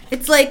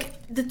 It's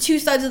like the two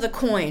sides of the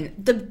coin.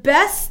 The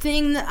best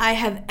thing that I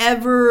have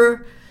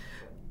ever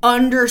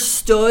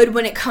understood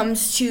when it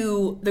comes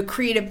to the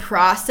creative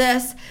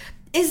process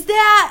is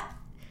that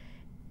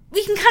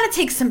we can kind of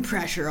take some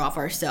pressure off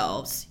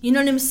ourselves. You know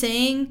what I'm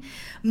saying?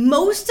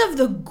 Most of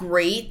the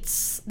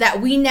greats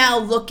that we now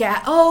look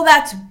at, oh,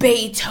 that's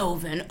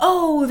Beethoven.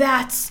 Oh,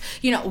 that's,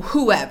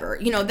 whoever.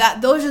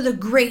 Those are the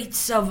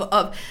greats of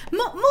most of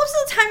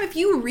the time, if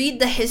you read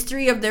the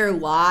history of their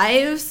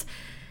lives,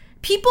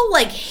 people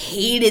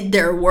hated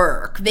their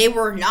work. They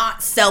were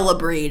not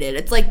celebrated.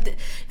 It's like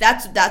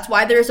that's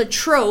why there's a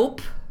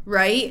trope,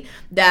 right?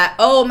 That,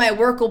 oh, my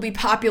work will be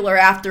popular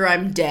after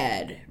I'm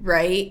dead,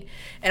 right?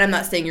 And I'm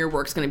not saying your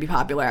work's going to be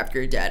popular after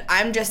you're dead.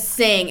 I'm just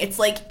saying it's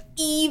like,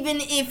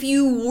 even if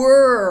you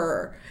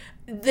were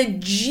the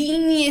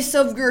genius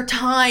of your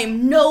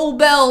time,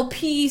 Nobel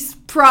Peace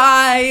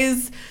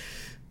Prize,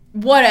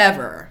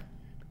 whatever.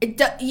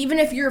 Even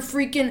if you're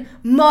freaking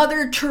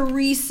Mother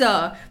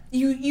Teresa,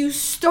 you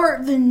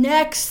start the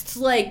next,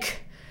 let's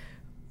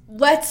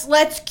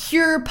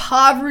cure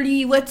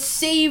poverty, let's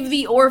save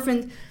the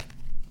orphans.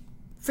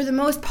 For the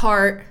most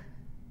part,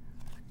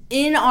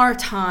 in our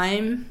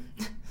time,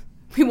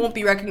 we won't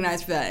be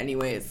recognized for that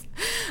anyways.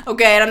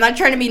 Okay, and I'm not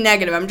trying to be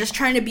negative. I'm just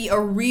trying to be a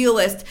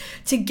realist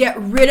to get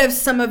rid of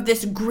some of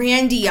this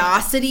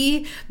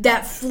grandiosity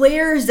that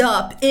flares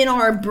up in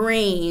our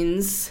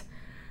brains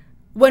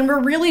when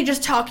we're really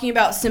just talking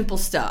about simple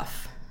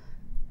stuff.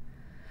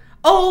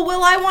 Oh,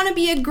 well, I want to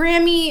be a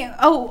Grammy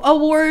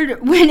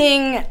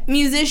award-winning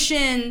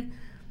musician.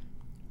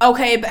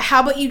 Okay, but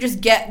how about you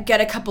just get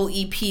a couple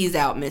EPs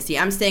out, Missy?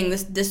 I'm saying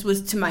this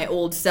was to my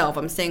old self.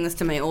 I'm saying this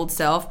to my old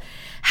self.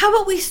 How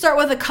about we start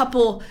with a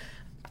couple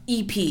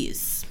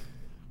EPs?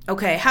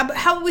 Okay, how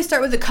about we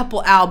start with a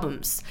couple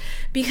albums?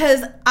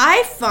 Because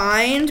I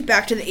find,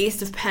 back to the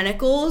Ace of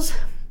Pentacles,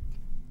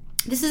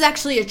 this is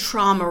actually a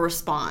trauma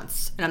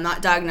response. And I'm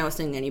not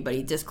diagnosing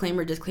anybody.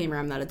 Disclaimer,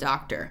 I'm not a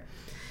doctor.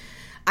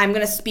 I'm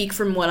going to speak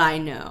from what I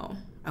know.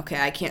 Okay,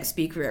 I can't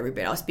speak for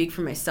everybody. I'll speak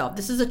for myself.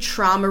 This is a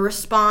trauma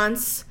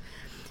response.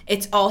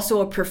 It's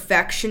also a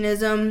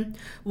perfectionism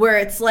where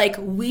it's like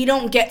we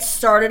don't get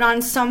started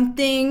on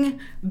something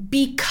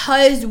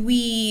because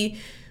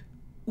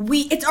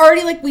it's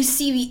already like we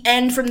see the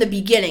end from the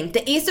beginning.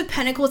 The Ace of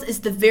Pentacles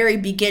is the very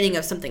beginning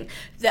of something.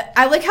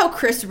 I like how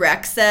Chris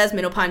Rex says,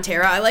 Mino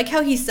Pantera, I like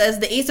how he says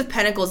the Ace of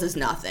Pentacles is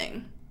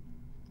nothing.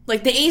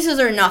 Like, the aces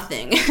are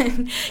nothing.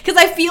 Because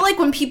I feel like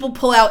when people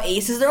pull out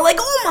aces, they're like,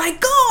 oh my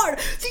god,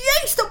 the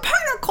Ace of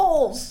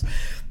Pentacles!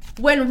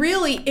 When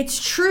really,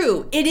 it's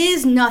true. It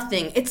is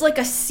nothing. It's like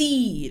a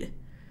seed.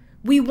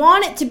 We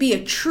want it to be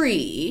a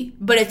tree,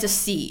 but it's a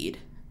seed,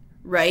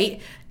 right?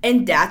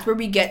 And that's where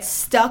we get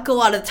stuck a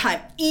lot of the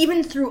time.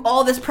 Even through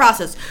all this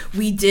process,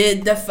 we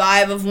did the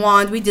 5 of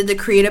Wands, we did the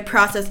creative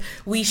process,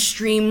 we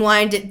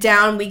streamlined it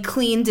down, we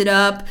cleaned it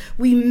up,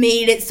 we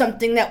made it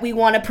something that we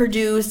want to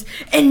produce,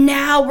 and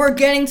now we're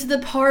getting to the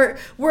part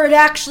where it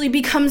actually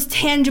becomes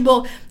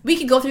tangible. We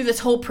could go through this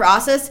whole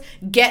process,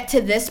 get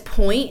to this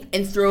point,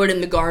 and throw it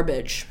in the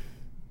garbage.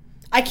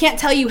 I can't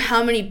tell you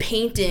how many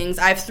paintings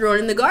I've thrown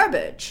in the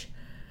garbage.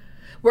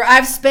 Where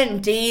I've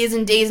spent days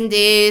and days and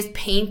days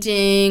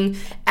painting,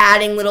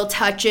 adding little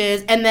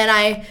touches, and then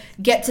I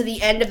get to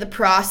the end of the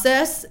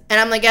process, and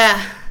I'm like,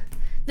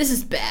 this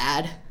is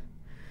bad.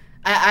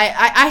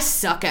 I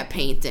suck at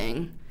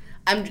painting.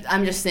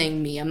 I'm just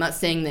saying me. I'm not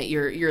saying that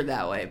you're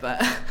that way,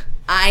 but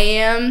I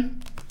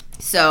am.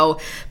 So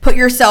put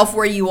yourself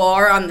where you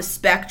are on the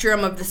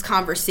spectrum of this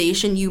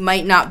conversation. You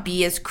might not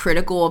be as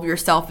critical of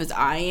yourself as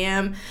I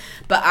am,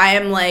 but I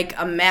am like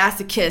a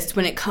masochist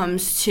when it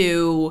comes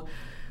to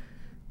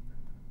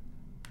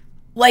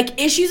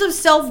like issues of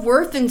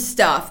self-worth and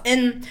stuff.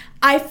 And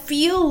I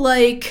feel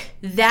like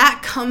that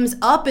comes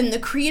up in the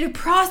creative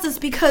process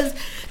because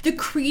the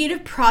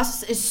creative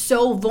process is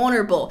so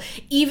vulnerable.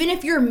 Even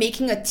if you're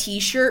making a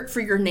t-shirt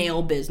for your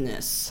nail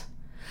business,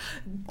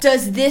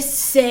 does this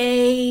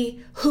say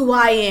who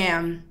I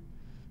am?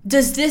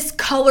 Does this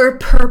color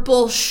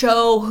purple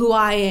show who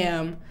I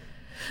am?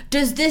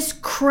 Does this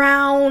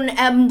crown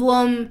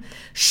emblem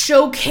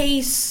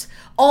showcase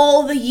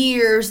all the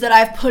years that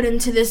I've put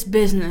into this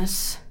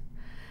business?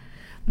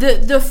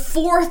 The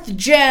fourth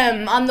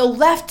gem on the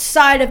left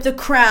side of the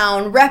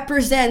crown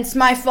represents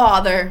my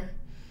father.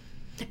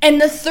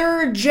 And the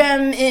third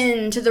gem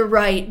in to the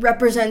right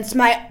represents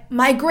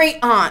my great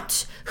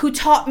aunt who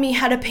taught me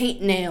how to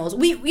paint nails.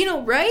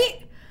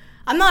 Right?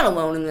 I'm not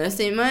alone in this,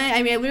 am I?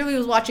 I mean, I literally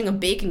was watching a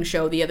baking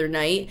show the other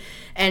night,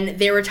 and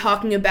they were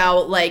talking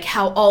about, like,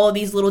 how all of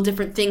these little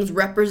different things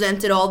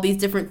represented all these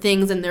different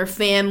things in their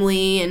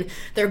family and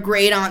their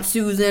great aunt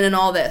Susan and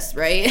all this,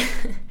 right?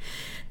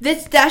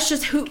 That's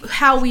just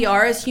how we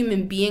are as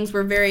human beings.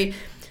 We're very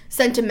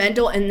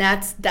sentimental, and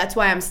that's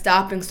why I'm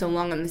stopping so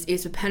long on this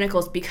Ace of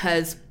Pentacles,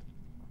 because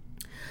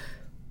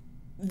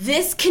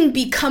this can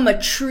become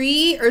a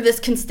tree or this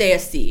can stay a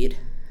seed,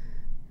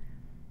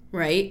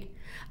 right?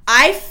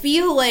 I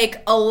feel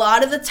like a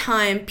lot of the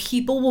time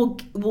people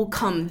will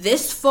come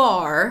this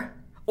far,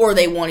 or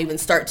they won't even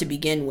start to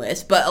begin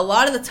with, but a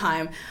lot of the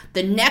time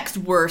the next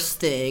worst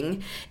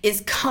thing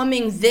is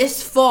coming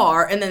this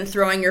far and then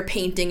throwing your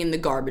painting in the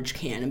garbage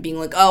can and being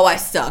like, oh, I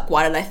suck.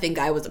 Why did I think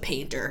I was a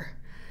painter?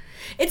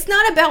 It's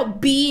not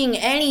about being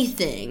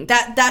anything.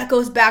 That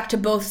goes back to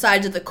both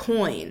sides of the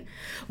coin.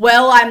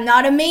 Well, I'm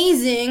not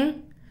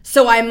amazing,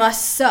 so I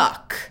must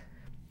suck.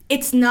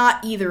 It's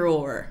not either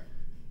or.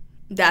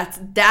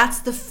 That's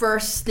the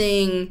first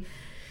thing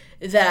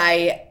that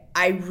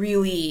I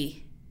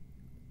really,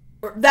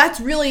 that's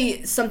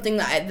really something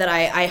that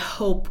I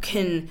hope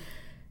can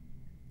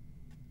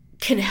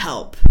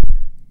help.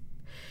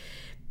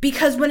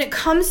 Because when it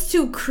comes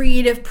to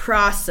creative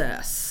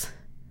process,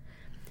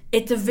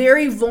 it's a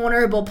very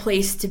vulnerable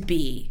place to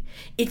be.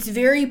 It's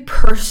very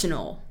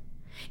personal.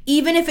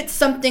 Even if it's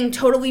something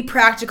totally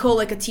practical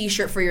like a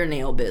t-shirt for your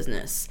nail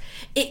business,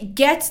 it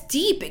gets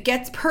deep, it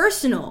gets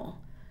personal.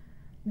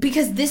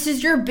 Because this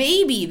is your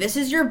baby, this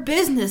is your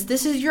business,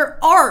 this is your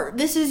art,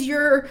 this is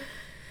your,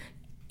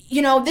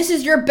 this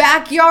is your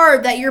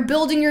backyard that you're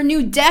building your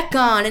new deck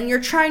on, and you're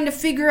trying to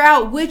figure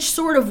out which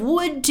sort of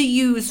wood to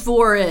use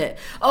for it.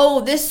 Oh,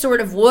 this sort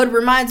of wood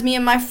reminds me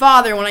of my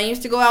father when I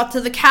used to go out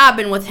to the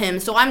cabin with him,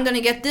 so I'm going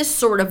to get this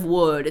sort of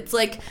wood. It's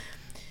like,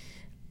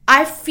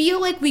 I feel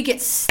like we get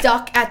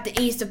stuck at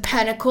the Ace of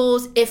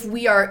Pentacles if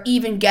we are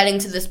even getting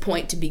to this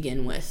point to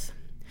begin with.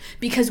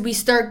 Because we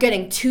start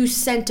getting too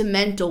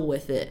sentimental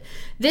with it.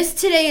 This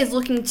today is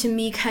looking to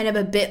me kind of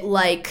a bit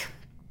like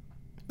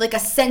a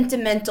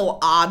sentimental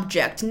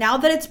object. Now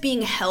that it's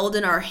being held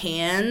in our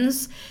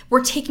hands,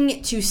 we're taking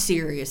it too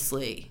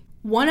seriously.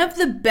 One of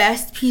the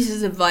best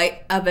pieces of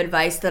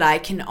advice that I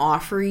can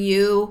offer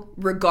you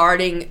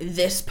regarding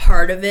this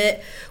part of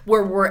it,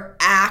 where we're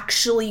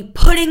actually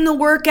putting the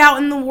work out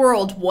in the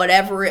world,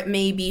 whatever it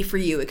may be for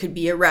you. It could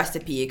be a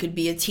recipe, it could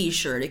be a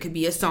t-shirt, it could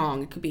be a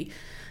song, it could be,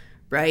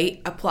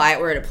 right? Apply it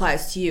where it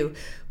applies to you.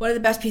 One of the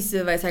best pieces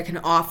of advice I can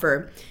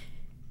offer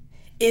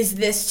is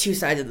this two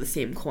sides of the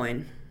same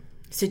coin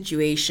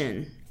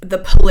situation. The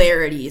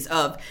polarities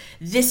of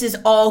this is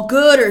all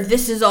good or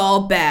this is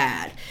all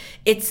bad.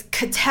 It's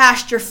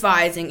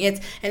catastrophizing.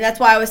 And that's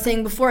why I was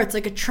saying before, it's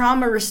like a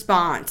trauma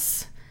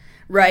response,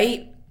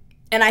 right?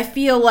 And I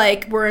feel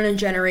like we're in a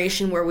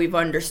generation where we've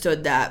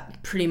understood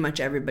that pretty much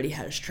everybody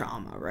has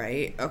trauma,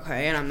 right?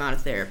 Okay, and I'm not a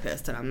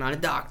therapist and I'm not a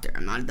doctor.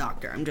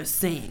 I'm just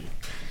saying.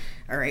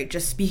 All right,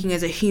 just speaking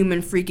as a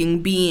human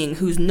freaking being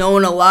who's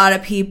known a lot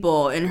of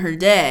people in her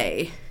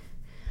day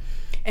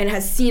and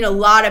has seen a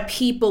lot of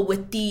people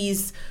with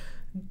these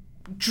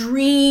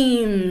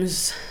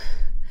dreams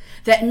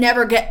that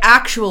never get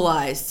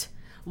actualized.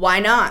 Why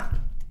not?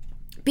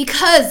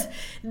 Because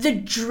the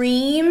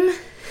dream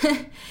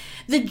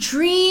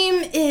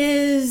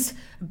is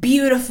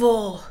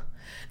beautiful.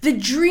 The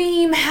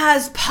dream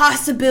has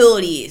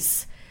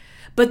possibilities.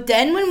 But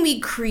then when we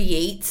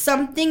create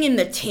something in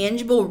the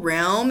tangible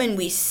realm and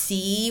we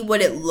see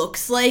what it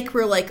looks like,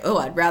 we're like, oh,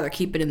 I'd rather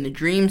keep it in the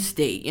dream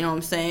state. You know what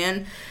I'm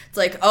saying? It's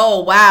like,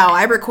 oh, wow,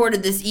 I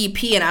recorded this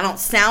EP and I don't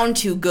sound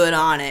too good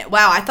on it.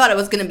 Wow, I thought it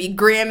was going to be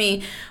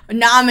Grammy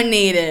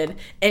nominated,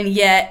 and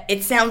yet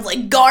it sounds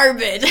like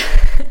garbage.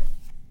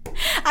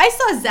 I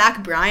saw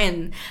Zach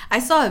Bryan. I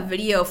saw a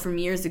video from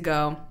years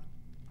ago,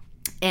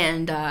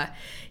 and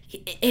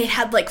it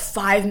had like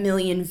 5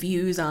 million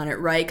views on it,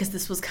 right? Because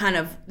this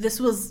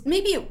was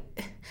maybe,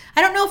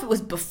 I don't know if it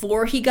was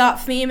before he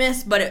got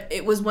famous, but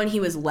it was when he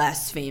was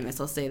less famous.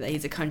 I'll say that.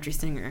 He's a country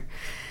singer.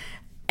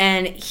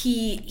 and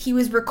he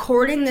was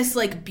recording this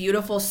like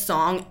beautiful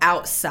song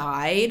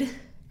outside,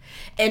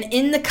 and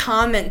in the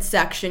comment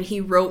section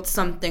he wrote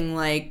something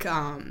like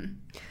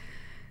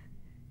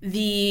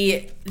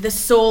the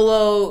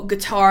solo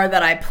guitar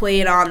that I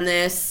played on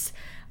this,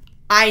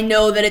 I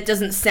know that it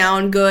doesn't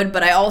sound good,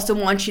 but I also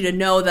want you to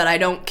know that I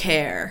don't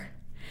care.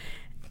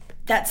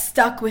 That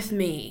stuck with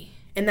me,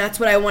 and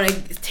that's what I want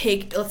to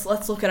take.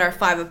 Let's look at our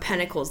Five of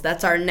Pentacles.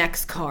 That's our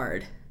next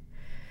card.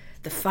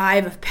 The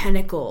Five of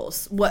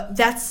Pentacles.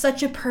 That's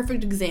such a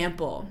perfect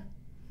example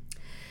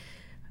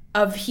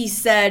of, he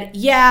said,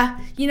 yeah,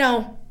 you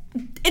know,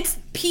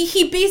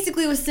 he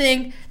basically was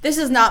saying, this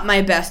is not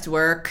my best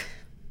work,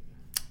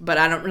 but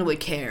I don't really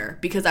care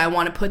because I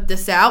want to put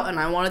this out and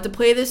I wanted to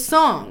play this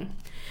song.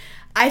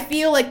 I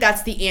feel like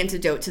that's the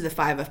antidote to the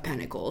Five of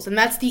Pentacles, and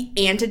that's the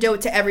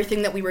antidote to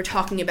everything that we were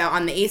talking about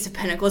on the Ace of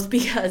Pentacles,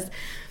 because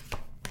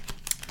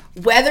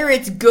whether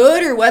it's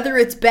good or whether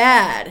it's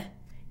bad,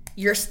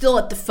 you're still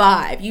at the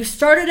 5. You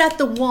started at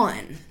the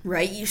 1,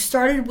 right? You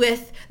started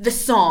with the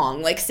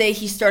song. Like, say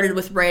he started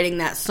with writing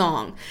that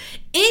song.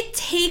 It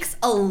takes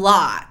a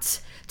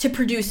lot to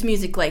produce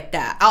music like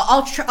that.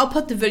 I'll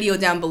put the video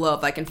down below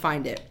if I can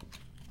find it.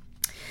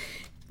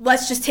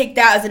 Let's just take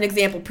that as an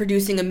example,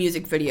 producing a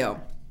music video.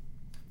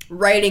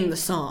 Writing the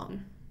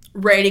song.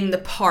 Writing the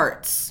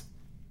parts.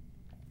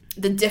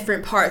 The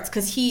different parts,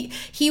 because he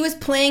was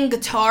playing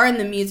guitar in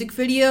the music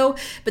video,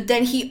 but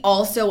then he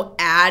also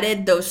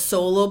added those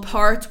solo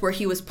parts where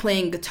he was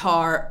playing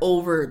guitar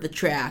over the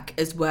track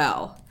as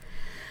well.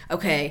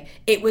 Okay,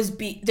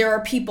 there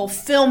are people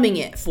filming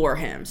it for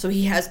him, so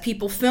he has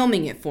people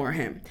filming it for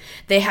him.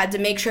 They had to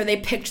make sure they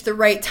picked the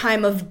right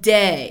time of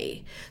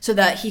day so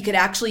that he could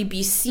actually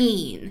be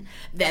seen.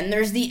 Then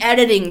there's the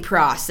editing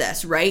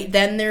process, right?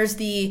 Then there's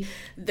the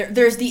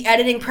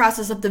editing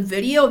process of the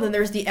video, then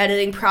there's the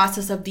editing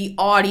process of the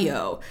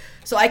audio.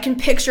 So I can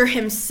picture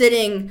him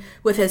sitting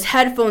with his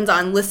headphones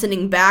on,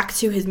 listening back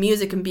to his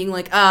music and being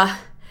like,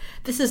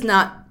 this is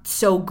not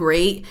so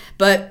great,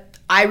 but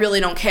I really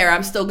don't care.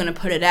 I'm still going to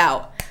put it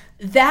out.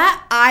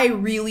 That I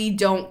really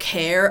don't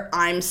care.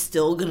 I'm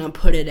still going to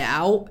put it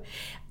out.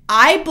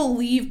 I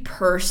believe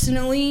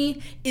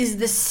personally is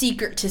the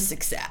secret to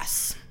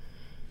success.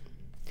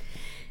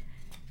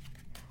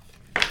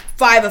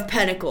 Five of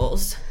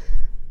Pentacles.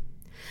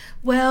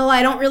 Well,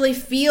 I don't really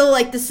feel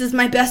like this is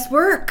my best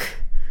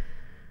work.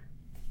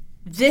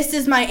 This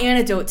is my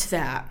antidote to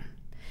that.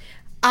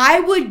 I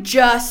would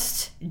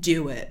just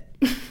do it.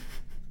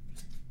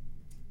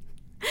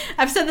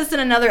 I've said this in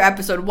another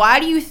episode. Why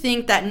do you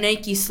think that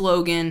Nike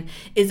slogan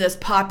is as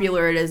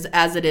popular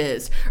as it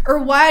is? Or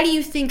why do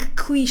you think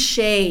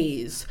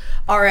cliches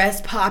are as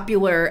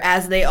popular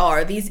as they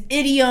are? These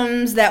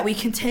idioms that we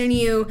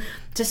continue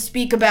to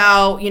speak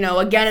about,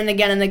 again and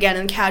again and again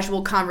in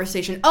casual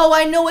conversation. Oh,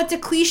 I know it's a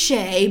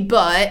cliche,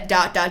 but ...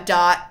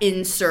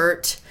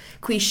 insert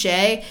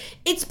cliche.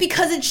 It's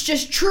because it's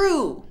just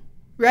true,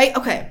 right?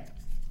 Okay.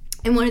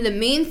 And one of the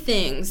main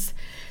things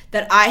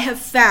that I have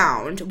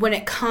found when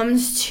it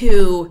comes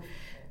to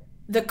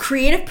the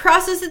creative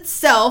process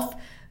itself,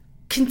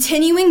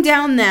 continuing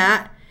down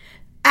that,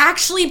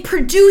 actually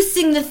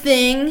producing the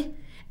thing,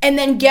 and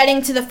then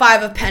getting to the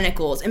Five of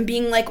Pentacles and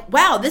being like,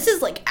 wow, this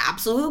is like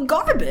absolute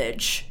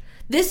garbage.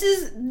 This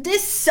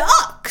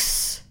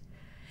sucks.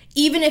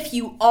 Even if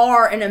you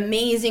are an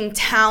amazing,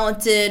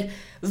 talented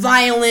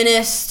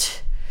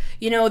violinist,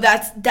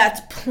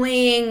 that's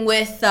playing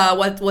with,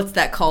 what's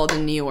that called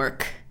in New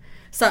York?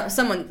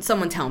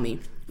 Someone tell me,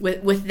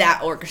 with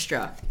that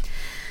orchestra.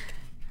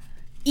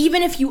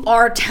 Even if you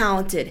are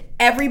talented,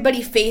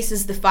 everybody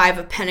faces the Five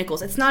of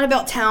Pentacles. It's not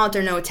about talent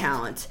or no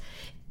talent.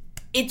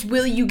 It's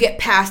will you get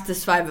past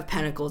this Five of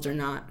Pentacles or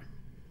not?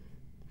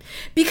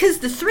 Because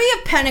the Three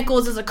of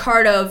Pentacles is a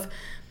card of,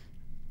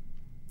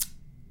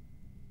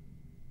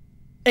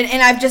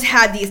 and I've just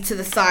had these to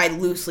the side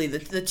loosely,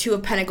 the Two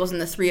of Pentacles and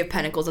the Three of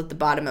Pentacles at the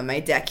bottom of my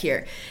deck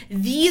here.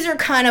 These are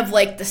kind of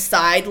like the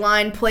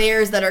sideline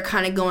players that are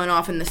kind of going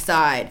off in the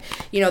side.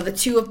 The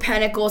Two of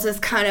Pentacles is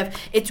kind of,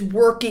 it's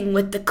working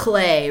with the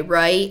clay,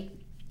 right?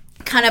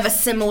 Kind of a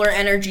similar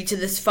energy to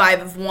this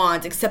Five of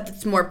Wands, except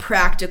it's more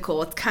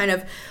practical. It's kind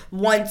of,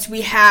 once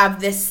we have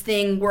this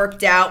thing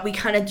worked out, we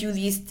kind of do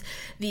these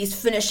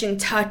finishing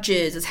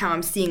touches, is how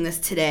I'm seeing this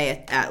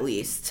today, at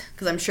least.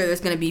 Because I'm sure there's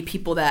going to be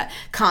people that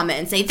comment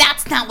and say,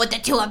 that's not what the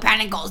Two of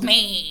Pentacles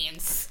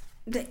means.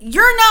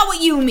 You're not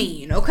what you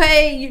mean,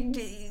 okay?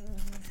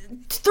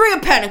 Three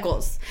of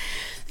Pentacles.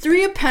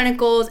 Three of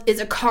Pentacles is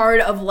a card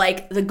of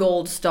like the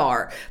gold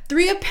star.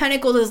 Three of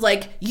Pentacles is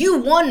like, you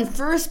won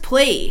first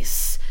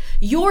place.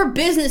 Your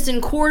business in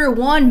quarter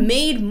one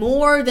made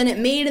more than it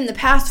made in the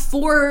past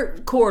 4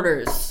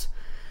 quarters.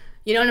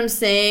 You know what I'm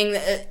saying?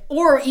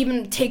 Or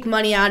even take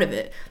money out of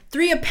it.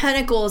 Three of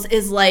Pentacles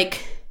is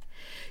like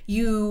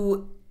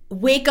you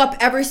wake up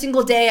every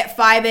single day at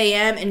 5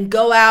 a.m. and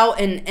go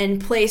out and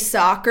play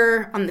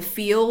soccer on the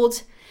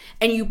field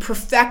and you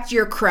perfect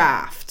your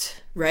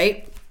craft,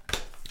 right?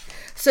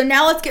 So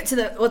now let's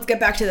get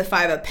back to the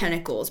Five of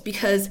Pentacles,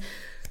 because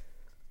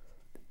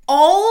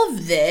all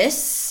of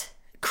this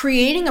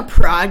creating a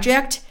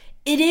project,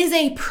 it is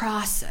a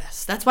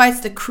process. That's why it's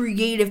the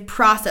creative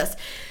process.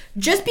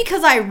 Just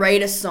because I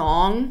write a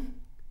song,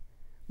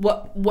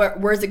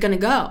 where's it going to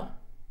go?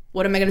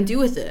 What am I going to do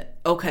with it?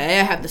 Okay,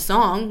 I have the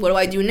song. What do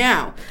I do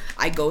now?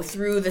 I go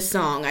through the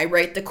song. I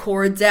write the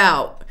chords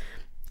out.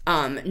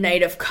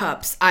 Knight of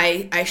Cups.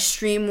 I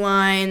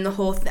streamline the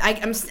whole thing.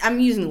 I'm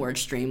using the word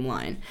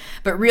streamline,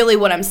 but really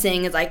what I'm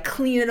saying is I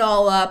clean it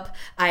all up.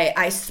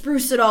 I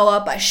spruce it all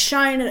up. I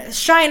shine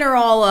her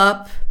all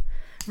up,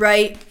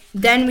 right?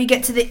 Then we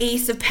get to the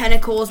Ace of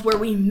Pentacles where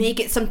we make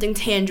it something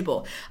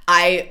tangible.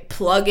 I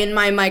plug in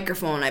my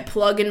microphone. I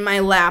plug in my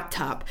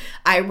laptop.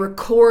 I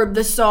record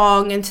the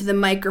song into the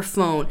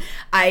microphone.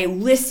 I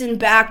listen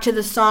back to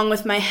the song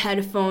with my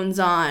headphones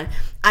on.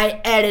 I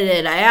edit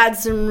it. I add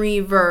some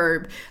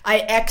reverb. I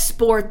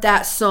export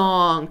that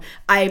song.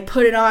 I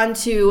put it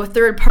onto a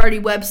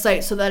third-party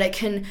website so that it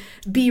can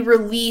be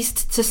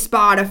released to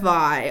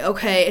Spotify.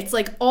 Okay, it's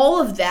like all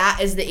of that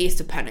is the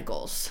Ace of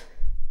Pentacles.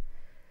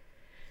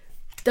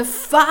 The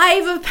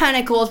Five of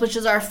Pentacles, which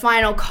is our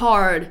final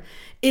card,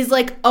 is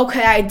like,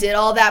 okay, I did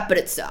all that, but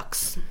it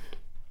sucks.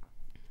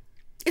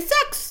 It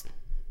sucks.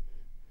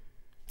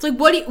 It's like,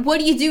 what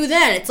do you do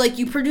then? It's like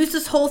you produce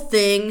this whole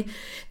thing.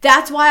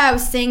 That's why I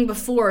was saying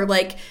before,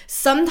 like,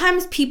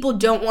 sometimes people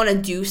don't want to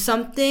do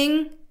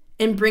something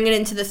and bring it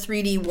into the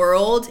 3D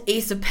world,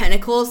 Ace of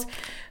Pentacles,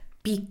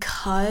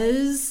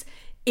 because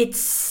it's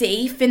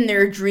safe in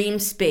their dream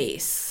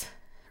space.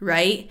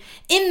 Right?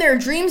 In their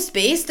dream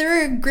space,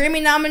 they're a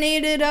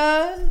Grammy-nominated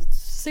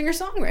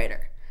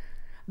singer-songwriter.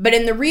 But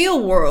in the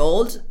real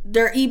world,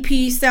 their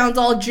EP sounds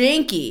all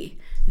janky.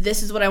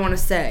 This is what I want to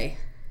say.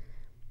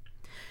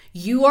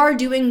 You are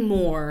doing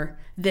more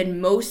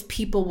than most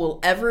people will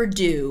ever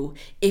do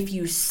if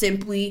you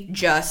simply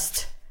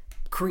just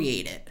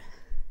create it.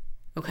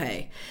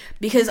 Okay?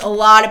 Because a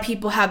lot of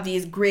people have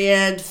these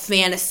grand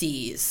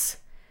fantasies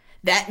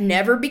that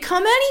never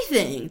become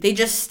anything. They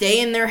just stay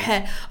in their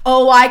head.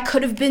 Oh, I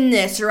could have been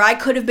this or I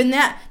could have been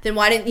that. Then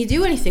why didn't you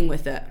do anything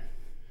with it?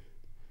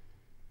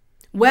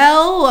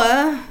 Well,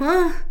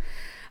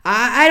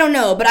 I don't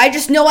know, but I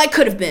just know I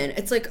could have been.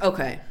 It's like,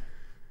 okay.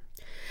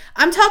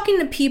 I'm talking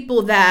to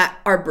people that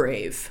are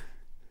brave.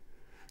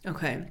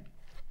 Okay.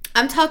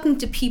 I'm talking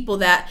to people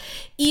that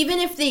even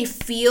if they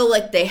feel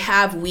like they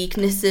have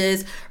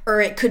weaknesses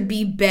or it could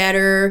be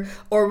better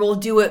or we'll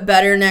do it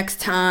better next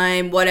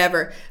time,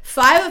 whatever.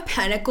 Five of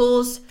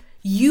Pentacles,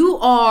 you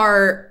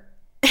are,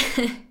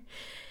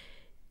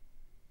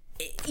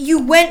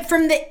 you went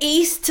from the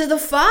Ace to the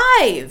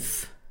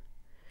Five.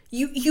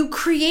 You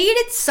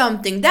created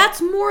something.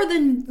 That's more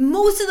than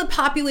most of the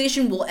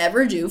population will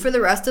ever do for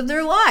the rest of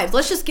their lives.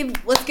 Let's give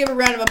a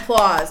round of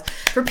applause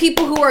for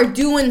people who are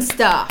doing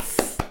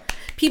stuff.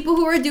 People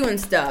who are doing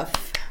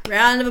stuff.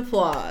 Round of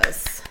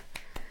applause.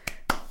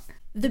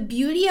 The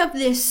beauty of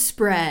this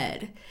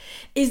spread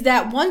is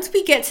that once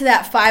we get to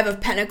that Five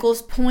of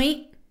Pentacles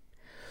point,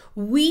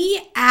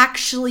 we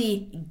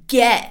actually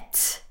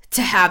get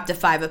to have the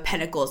Five of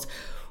Pentacles.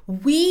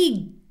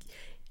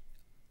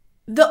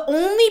 The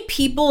only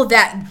people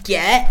that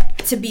get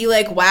to be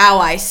like, wow,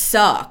 I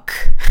suck,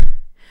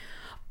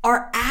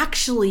 are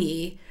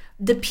actually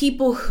the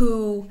people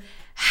who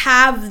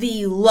have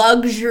the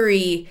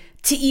luxury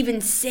to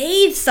even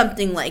say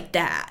something like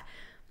that.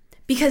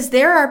 Because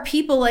there are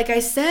people, like I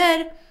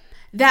said,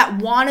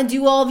 that want to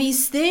do all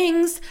these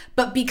things,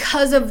 but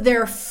because of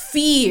their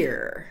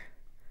fear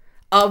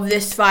of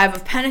this Five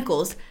of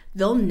Pentacles,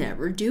 they'll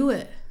never do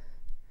it.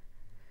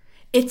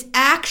 It's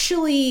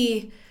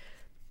actually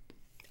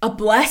a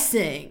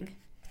blessing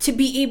to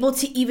be able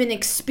to even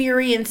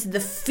experience the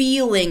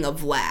feeling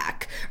of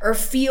lack or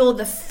feel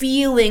the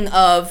feeling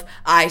of,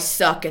 I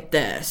suck at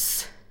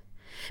this.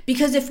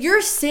 Because if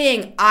you're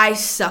saying, I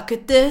suck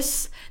at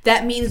this,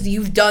 that means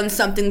you've done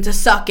something to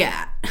suck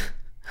at.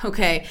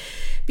 Okay?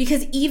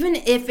 Because even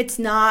if it's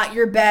not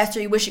your best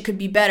or you wish it could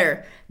be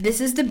better,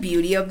 this is the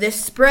beauty of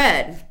this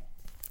spread.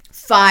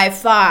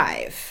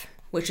 5-5,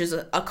 which is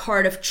a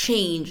card of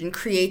change and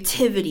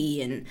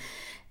creativity and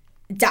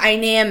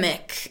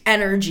dynamic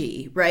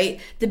energy,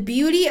 right? The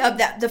beauty of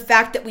that, the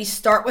fact that we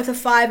start with a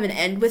 5 and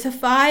end with a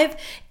 5,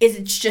 is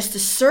it's just a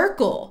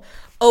circle.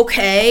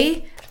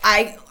 Okay,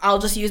 I'll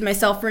just use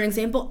myself for an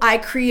example. I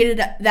created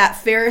that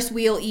Ferris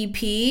wheel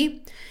EP.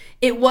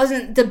 It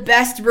wasn't the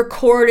best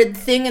recorded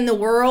thing in the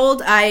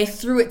world. I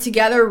threw it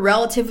together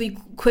relatively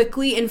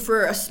quickly and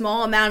for a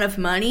small amount of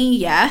money,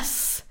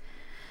 yes.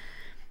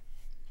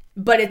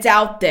 But it's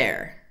out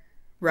there,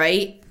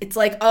 right? It's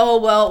like, oh,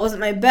 well, it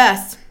wasn't my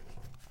best.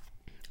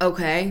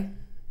 Okay.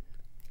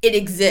 It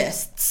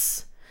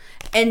exists.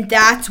 And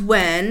that's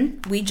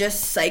when we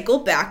just cycle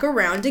back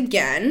around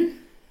again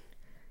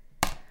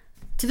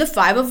to the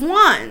Five of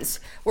Wands,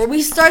 where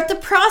we start the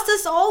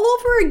process all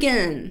over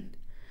again,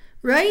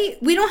 right?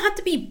 We don't have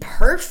to be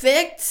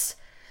perfect.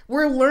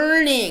 We're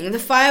learning. The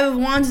Five of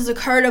Wands is a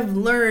card of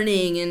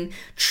learning and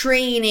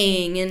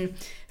training and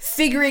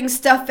figuring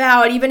stuff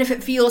out, even if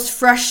it feels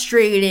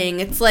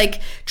frustrating. It's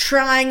like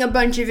trying a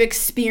bunch of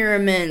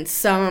experiments,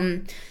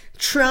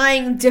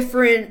 trying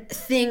different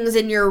things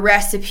in your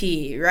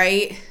recipe,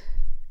 right?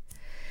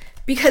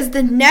 Because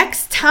the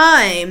next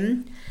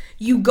time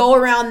you go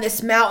around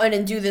this mountain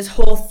and do this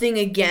whole thing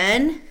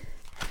again,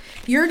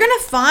 you're going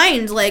to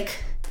find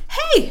like,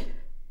 hey,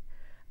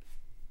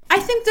 I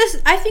think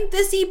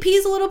this EP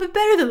is a little bit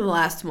better than the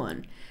last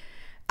one.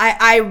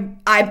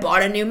 I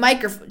bought a new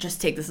microphone.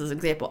 Just take this as an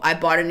example. I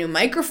bought a new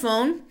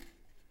microphone,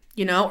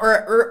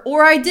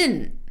 or I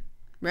didn't,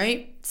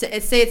 right?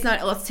 Say it's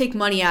not, let's take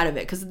money out of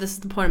it because this is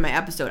the point of my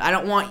episode. I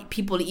don't want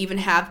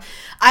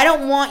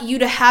you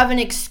to have an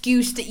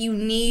excuse that you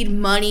need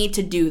money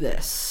to do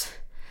this.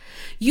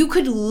 You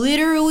could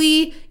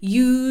literally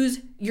use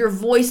your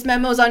voice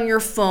memos on your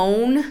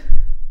phone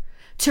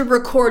to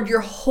record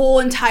your whole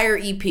entire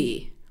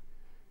EP.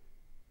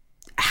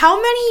 How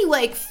many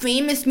like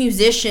famous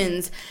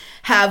musicians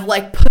have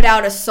like put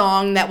out a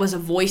song that was a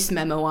voice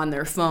memo on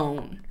their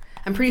phone?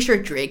 I'm pretty sure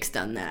Drake's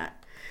done that.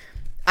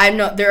 I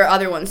know there are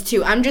other ones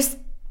too. I'm just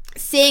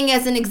saying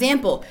as an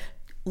example,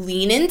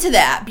 lean into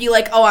that. Be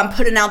like, oh, I'm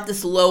putting out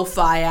this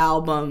lo-fi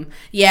album.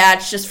 Yeah,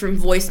 it's just from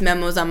voice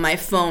memos on my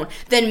phone.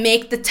 Then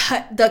make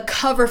the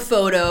cover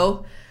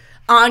photo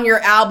on your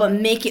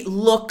album, make it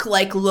look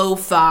like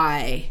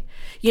lo-fi.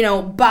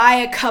 Buy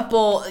a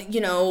couple,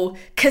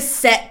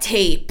 cassette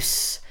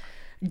tapes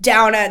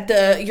down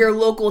at your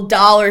local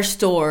dollar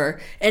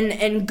store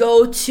and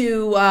go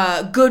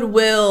to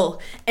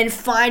Goodwill and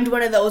find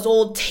one of those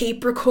old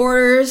tape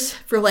recorders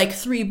for like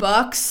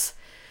 $3.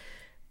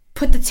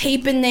 Put the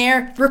tape in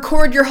there,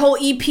 record your whole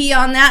EP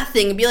on that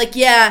thing, and be like,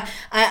 yeah,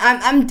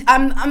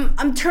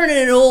 I'm turning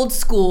it old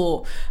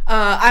school.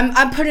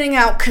 I'm putting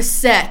out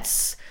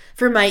cassettes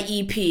for my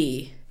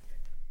EP.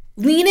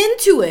 Lean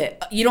into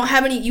it. You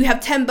have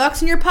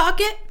 $10 in your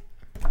pocket?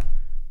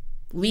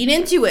 Lean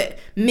into it.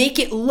 Make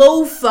it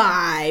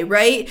lo-fi,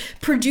 right?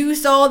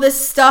 Produce all this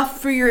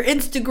stuff for your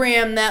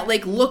Instagram that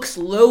like looks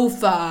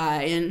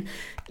lo-fi. And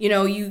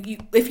you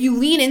if you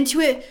lean into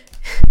it,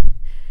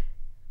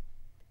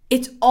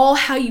 it's all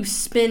how you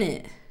spin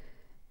it.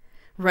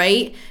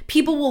 Right?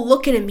 People will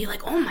look at it and be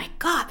like, oh my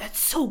God, that's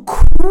so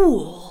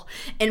cool.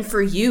 And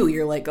for you,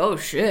 you're like, oh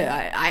shit,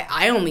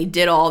 I only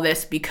did all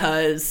this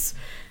because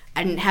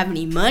I didn't have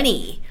any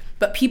money.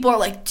 But people are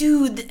like,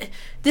 dude,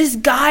 this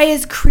guy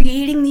is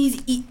creating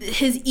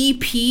his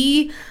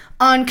EP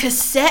on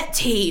cassette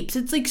tapes.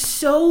 It's like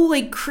so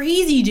like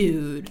crazy,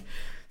 dude.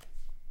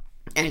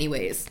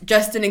 Anyways,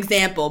 just an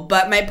example.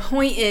 But my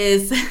point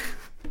is,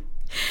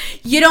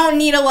 you don't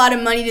need a lot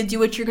of money to do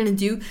what you're going to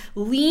do.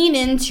 Lean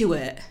into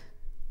it.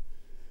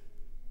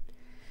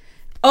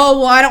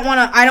 Oh, well, I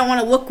don't want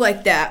to look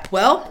like that.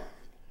 Well,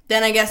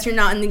 then I guess you're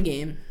not in the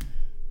game.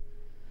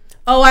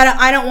 Oh,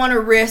 I don't want to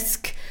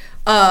risk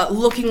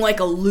looking like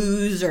a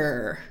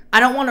loser. I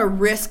don't want to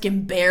risk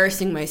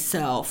embarrassing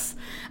myself.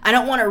 I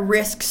don't want to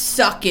risk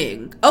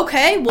sucking.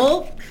 Okay,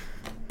 well,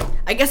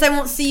 I guess I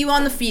won't see you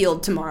on the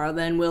field tomorrow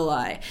then, will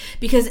I?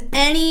 Because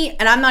and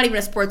I'm not even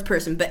a sports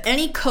person, but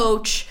any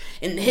coach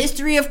in the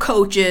history of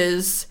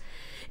coaches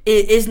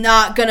is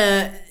not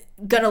gonna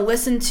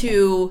listen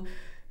to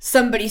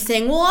somebody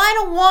saying, well, I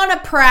don't want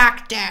to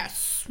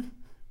practice.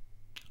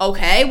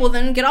 Okay, well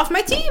then get off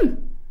my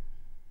team.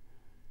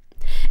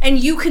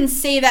 And you can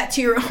say that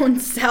to your own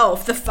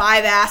self, the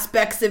 5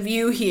 aspects of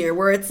you here,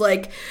 where it's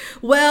like,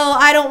 well,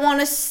 I don't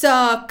want to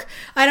suck.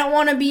 I don't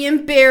want to be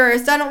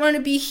embarrassed. I don't want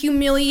to be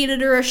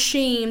humiliated or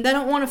ashamed. I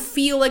don't want to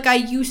feel like I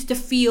used to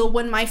feel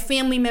when my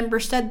family member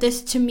said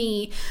this to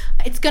me.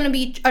 It's going to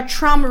be a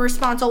trauma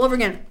response all over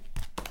again.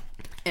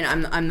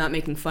 And I'm not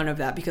making fun of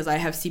that because I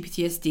have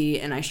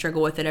CPTSD and I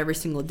struggle with it every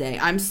single day.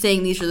 I'm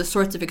saying these are the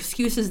sorts of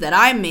excuses that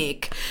I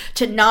make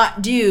to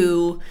not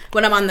do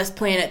what I'm on this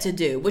planet to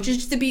do, which is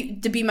just to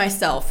be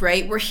myself,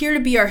 right? We're here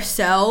to be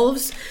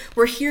ourselves.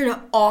 We're here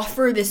to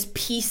offer this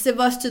piece of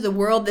us to the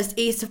world. This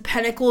Ace of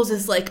Pentacles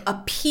is like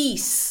a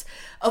piece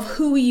of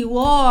who you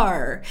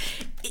are.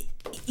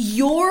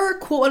 Your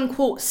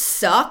quote-unquote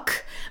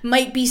suck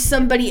might be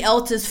somebody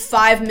else's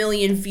 5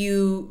 million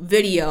view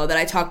video that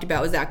I talked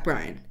about with Zach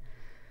Bryan.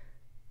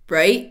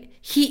 Right?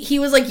 He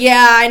was like,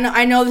 yeah,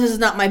 I know this is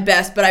not my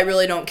best, but I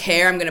really don't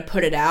care. I'm going to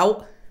put it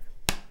out.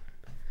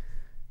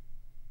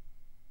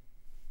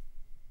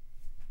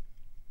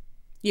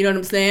 You know what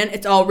I'm saying?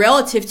 It's all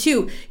relative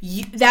too.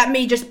 That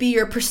may just be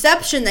your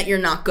perception that you're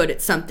not good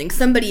at something.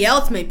 Somebody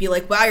else might be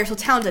like, wow, you're so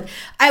talented.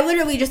 I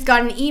literally just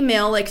got an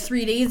email like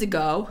 3 days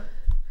ago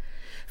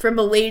from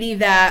a lady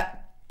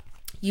that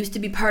used to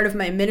be part of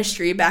my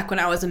ministry back when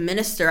I was a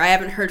minister. I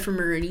haven't heard from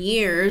her in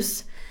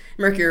years.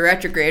 Mercury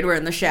retrograde, we're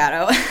in the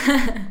shadow.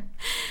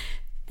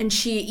 And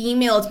she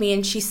emailed me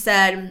and she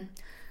said,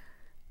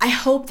 I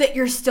hope that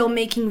you're still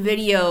making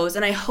videos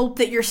and I hope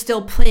that you're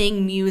still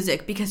playing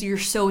music because you're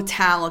so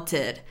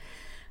talented.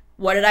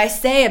 What did I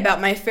say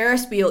about my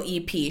Ferris wheel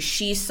EP?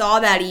 She saw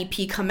that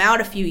EP come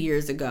out a few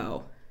years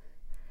ago.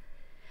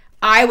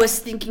 I was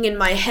thinking in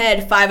my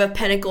head, 5 of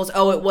Pentacles,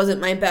 oh, it wasn't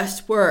my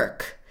best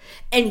work.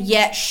 And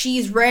yet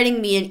she's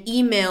writing me an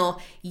email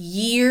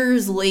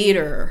years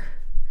later.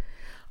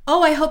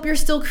 Oh, I hope you're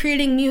still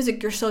creating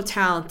music. You're so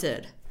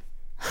talented.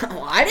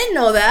 Oh, I didn't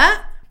know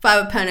that.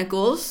 Five of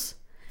Pentacles.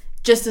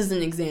 Just as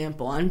an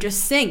example. I'm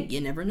just saying,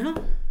 you never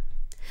know.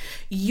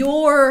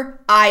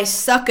 Your I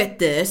suck at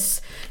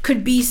this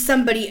could be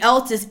somebody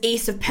else's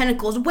Ace of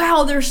Pentacles.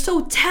 Wow, they're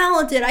so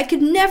talented. I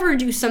could never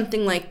do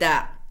something like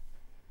that.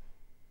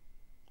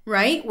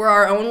 Right? We're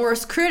our own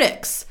worst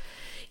critics.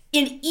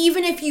 And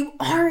even if you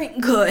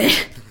aren't good,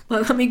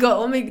 let me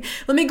go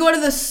to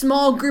the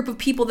small group of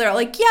people that are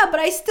like, yeah, but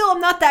I still am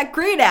not that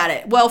great at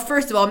it. Well,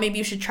 first of all, maybe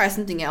you should try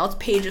something else.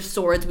 Page of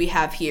Swords we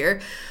have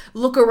here.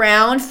 Look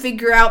around,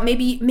 figure out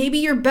maybe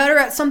you're better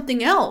at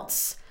something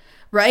else,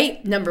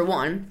 right? Number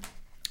one.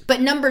 But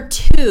number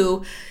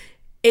two,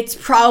 it's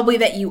probably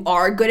that you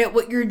are good at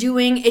what you're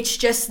doing. It's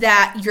just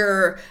that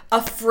you're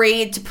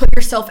afraid to put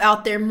yourself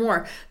out there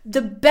more.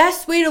 The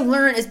best way to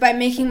learn is by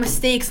making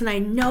mistakes, and I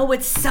know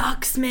it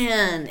sucks,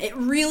 man. It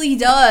really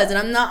does.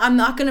 And I'm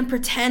not going to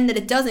pretend that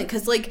it doesn't,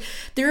 cuz like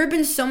there have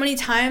been so many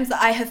times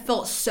that I have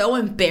felt so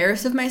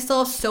embarrassed of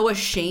myself, so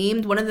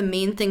ashamed. One of the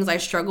main things I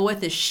struggle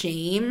with is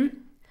shame.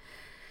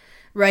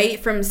 Right?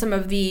 From some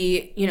of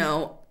the,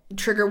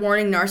 trigger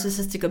warning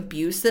narcissistic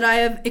abuse that I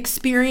have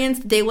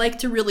experienced. They like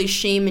to really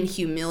shame and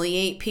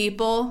humiliate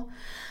people,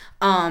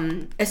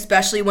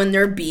 especially when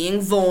they're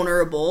being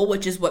vulnerable,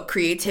 which is what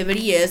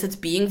creativity is. It's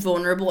being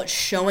vulnerable.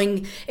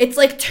 It's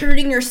like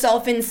turning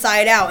yourself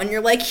inside out, and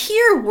you're like,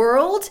 here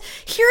world,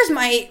 here's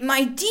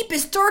my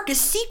deepest,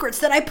 darkest secrets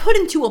that I put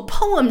into a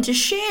poem to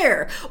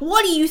share.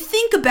 What do you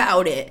think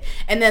about it?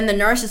 And then the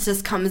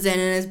narcissist comes in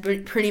and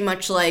is pretty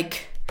much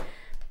like,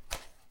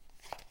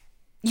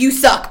 you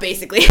suck,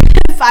 basically.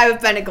 Five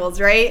of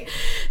Pentacles, right?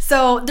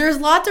 So there's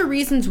lots of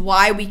reasons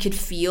why we could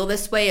feel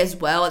this way as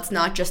well. It's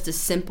not just as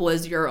simple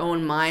as your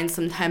own mind.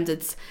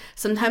 Sometimes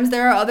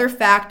there are other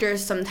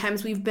factors.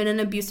 Sometimes we've been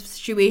in abusive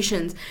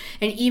situations.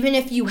 And even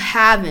if you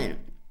haven't,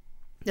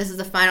 this is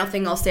the final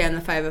thing I'll say on the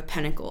Five of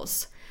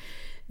Pentacles.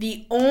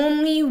 The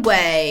only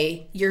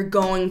way you're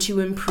going to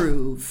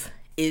improve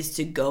is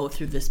to go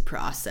through this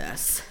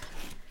process,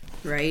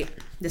 right?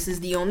 This is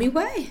the only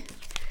way.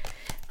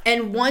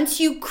 And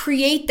once you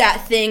create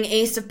that thing,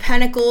 Ace of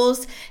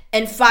Pentacles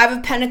and Five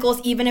of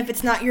Pentacles, even if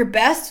it's not your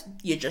best,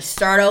 you just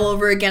start all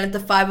over again at the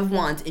Five of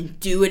Wands and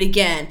do it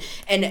again.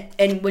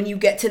 And when you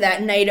get to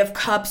that Knight of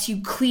Cups, you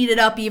clean it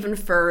up even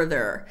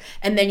further.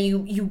 And then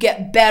you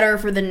get better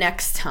for the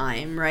next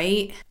time,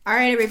 right? All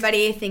right,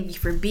 everybody. Thank you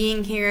for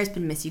being here. It's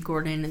been Missy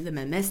Gordon, the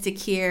Mystic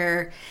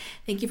here.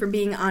 Thank you for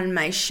being on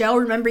my show.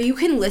 Remember, you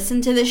can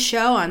listen to this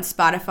show on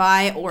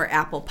Spotify or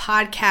Apple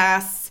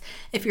Podcasts.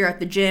 If you're at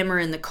the gym or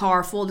in the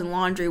car, folding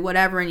laundry,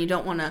 whatever, and you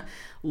don't want to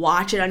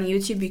watch it on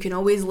YouTube, you can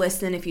always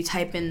listen. If you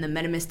type in the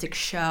Mystic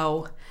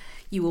Show,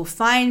 you will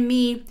find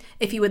me.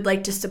 If you would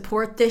like to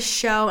support this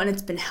show and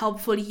it's been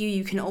helpful to you,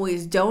 you can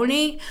always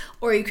donate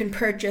or you can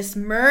purchase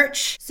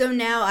merch. So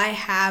now I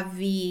have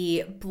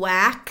the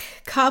black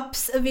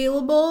cups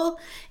available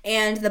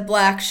and the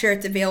black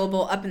shirts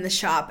available up in the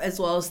shop, as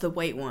well as the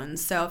white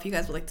ones. So if you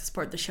guys would like to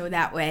support the show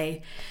that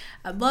way,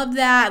 I'd love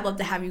that. I'd love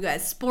to have you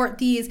guys sport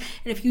these. And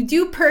if you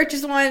do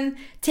purchase one,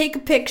 take a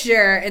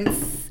picture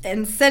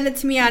and send it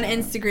to me on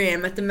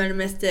Instagram at the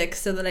Mystic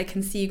so that I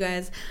can see you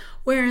guys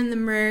wearing the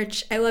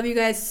merch. I love you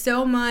guys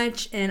so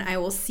much, and I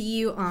will see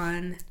you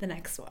on the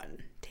next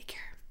one. Take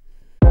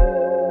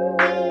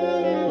care.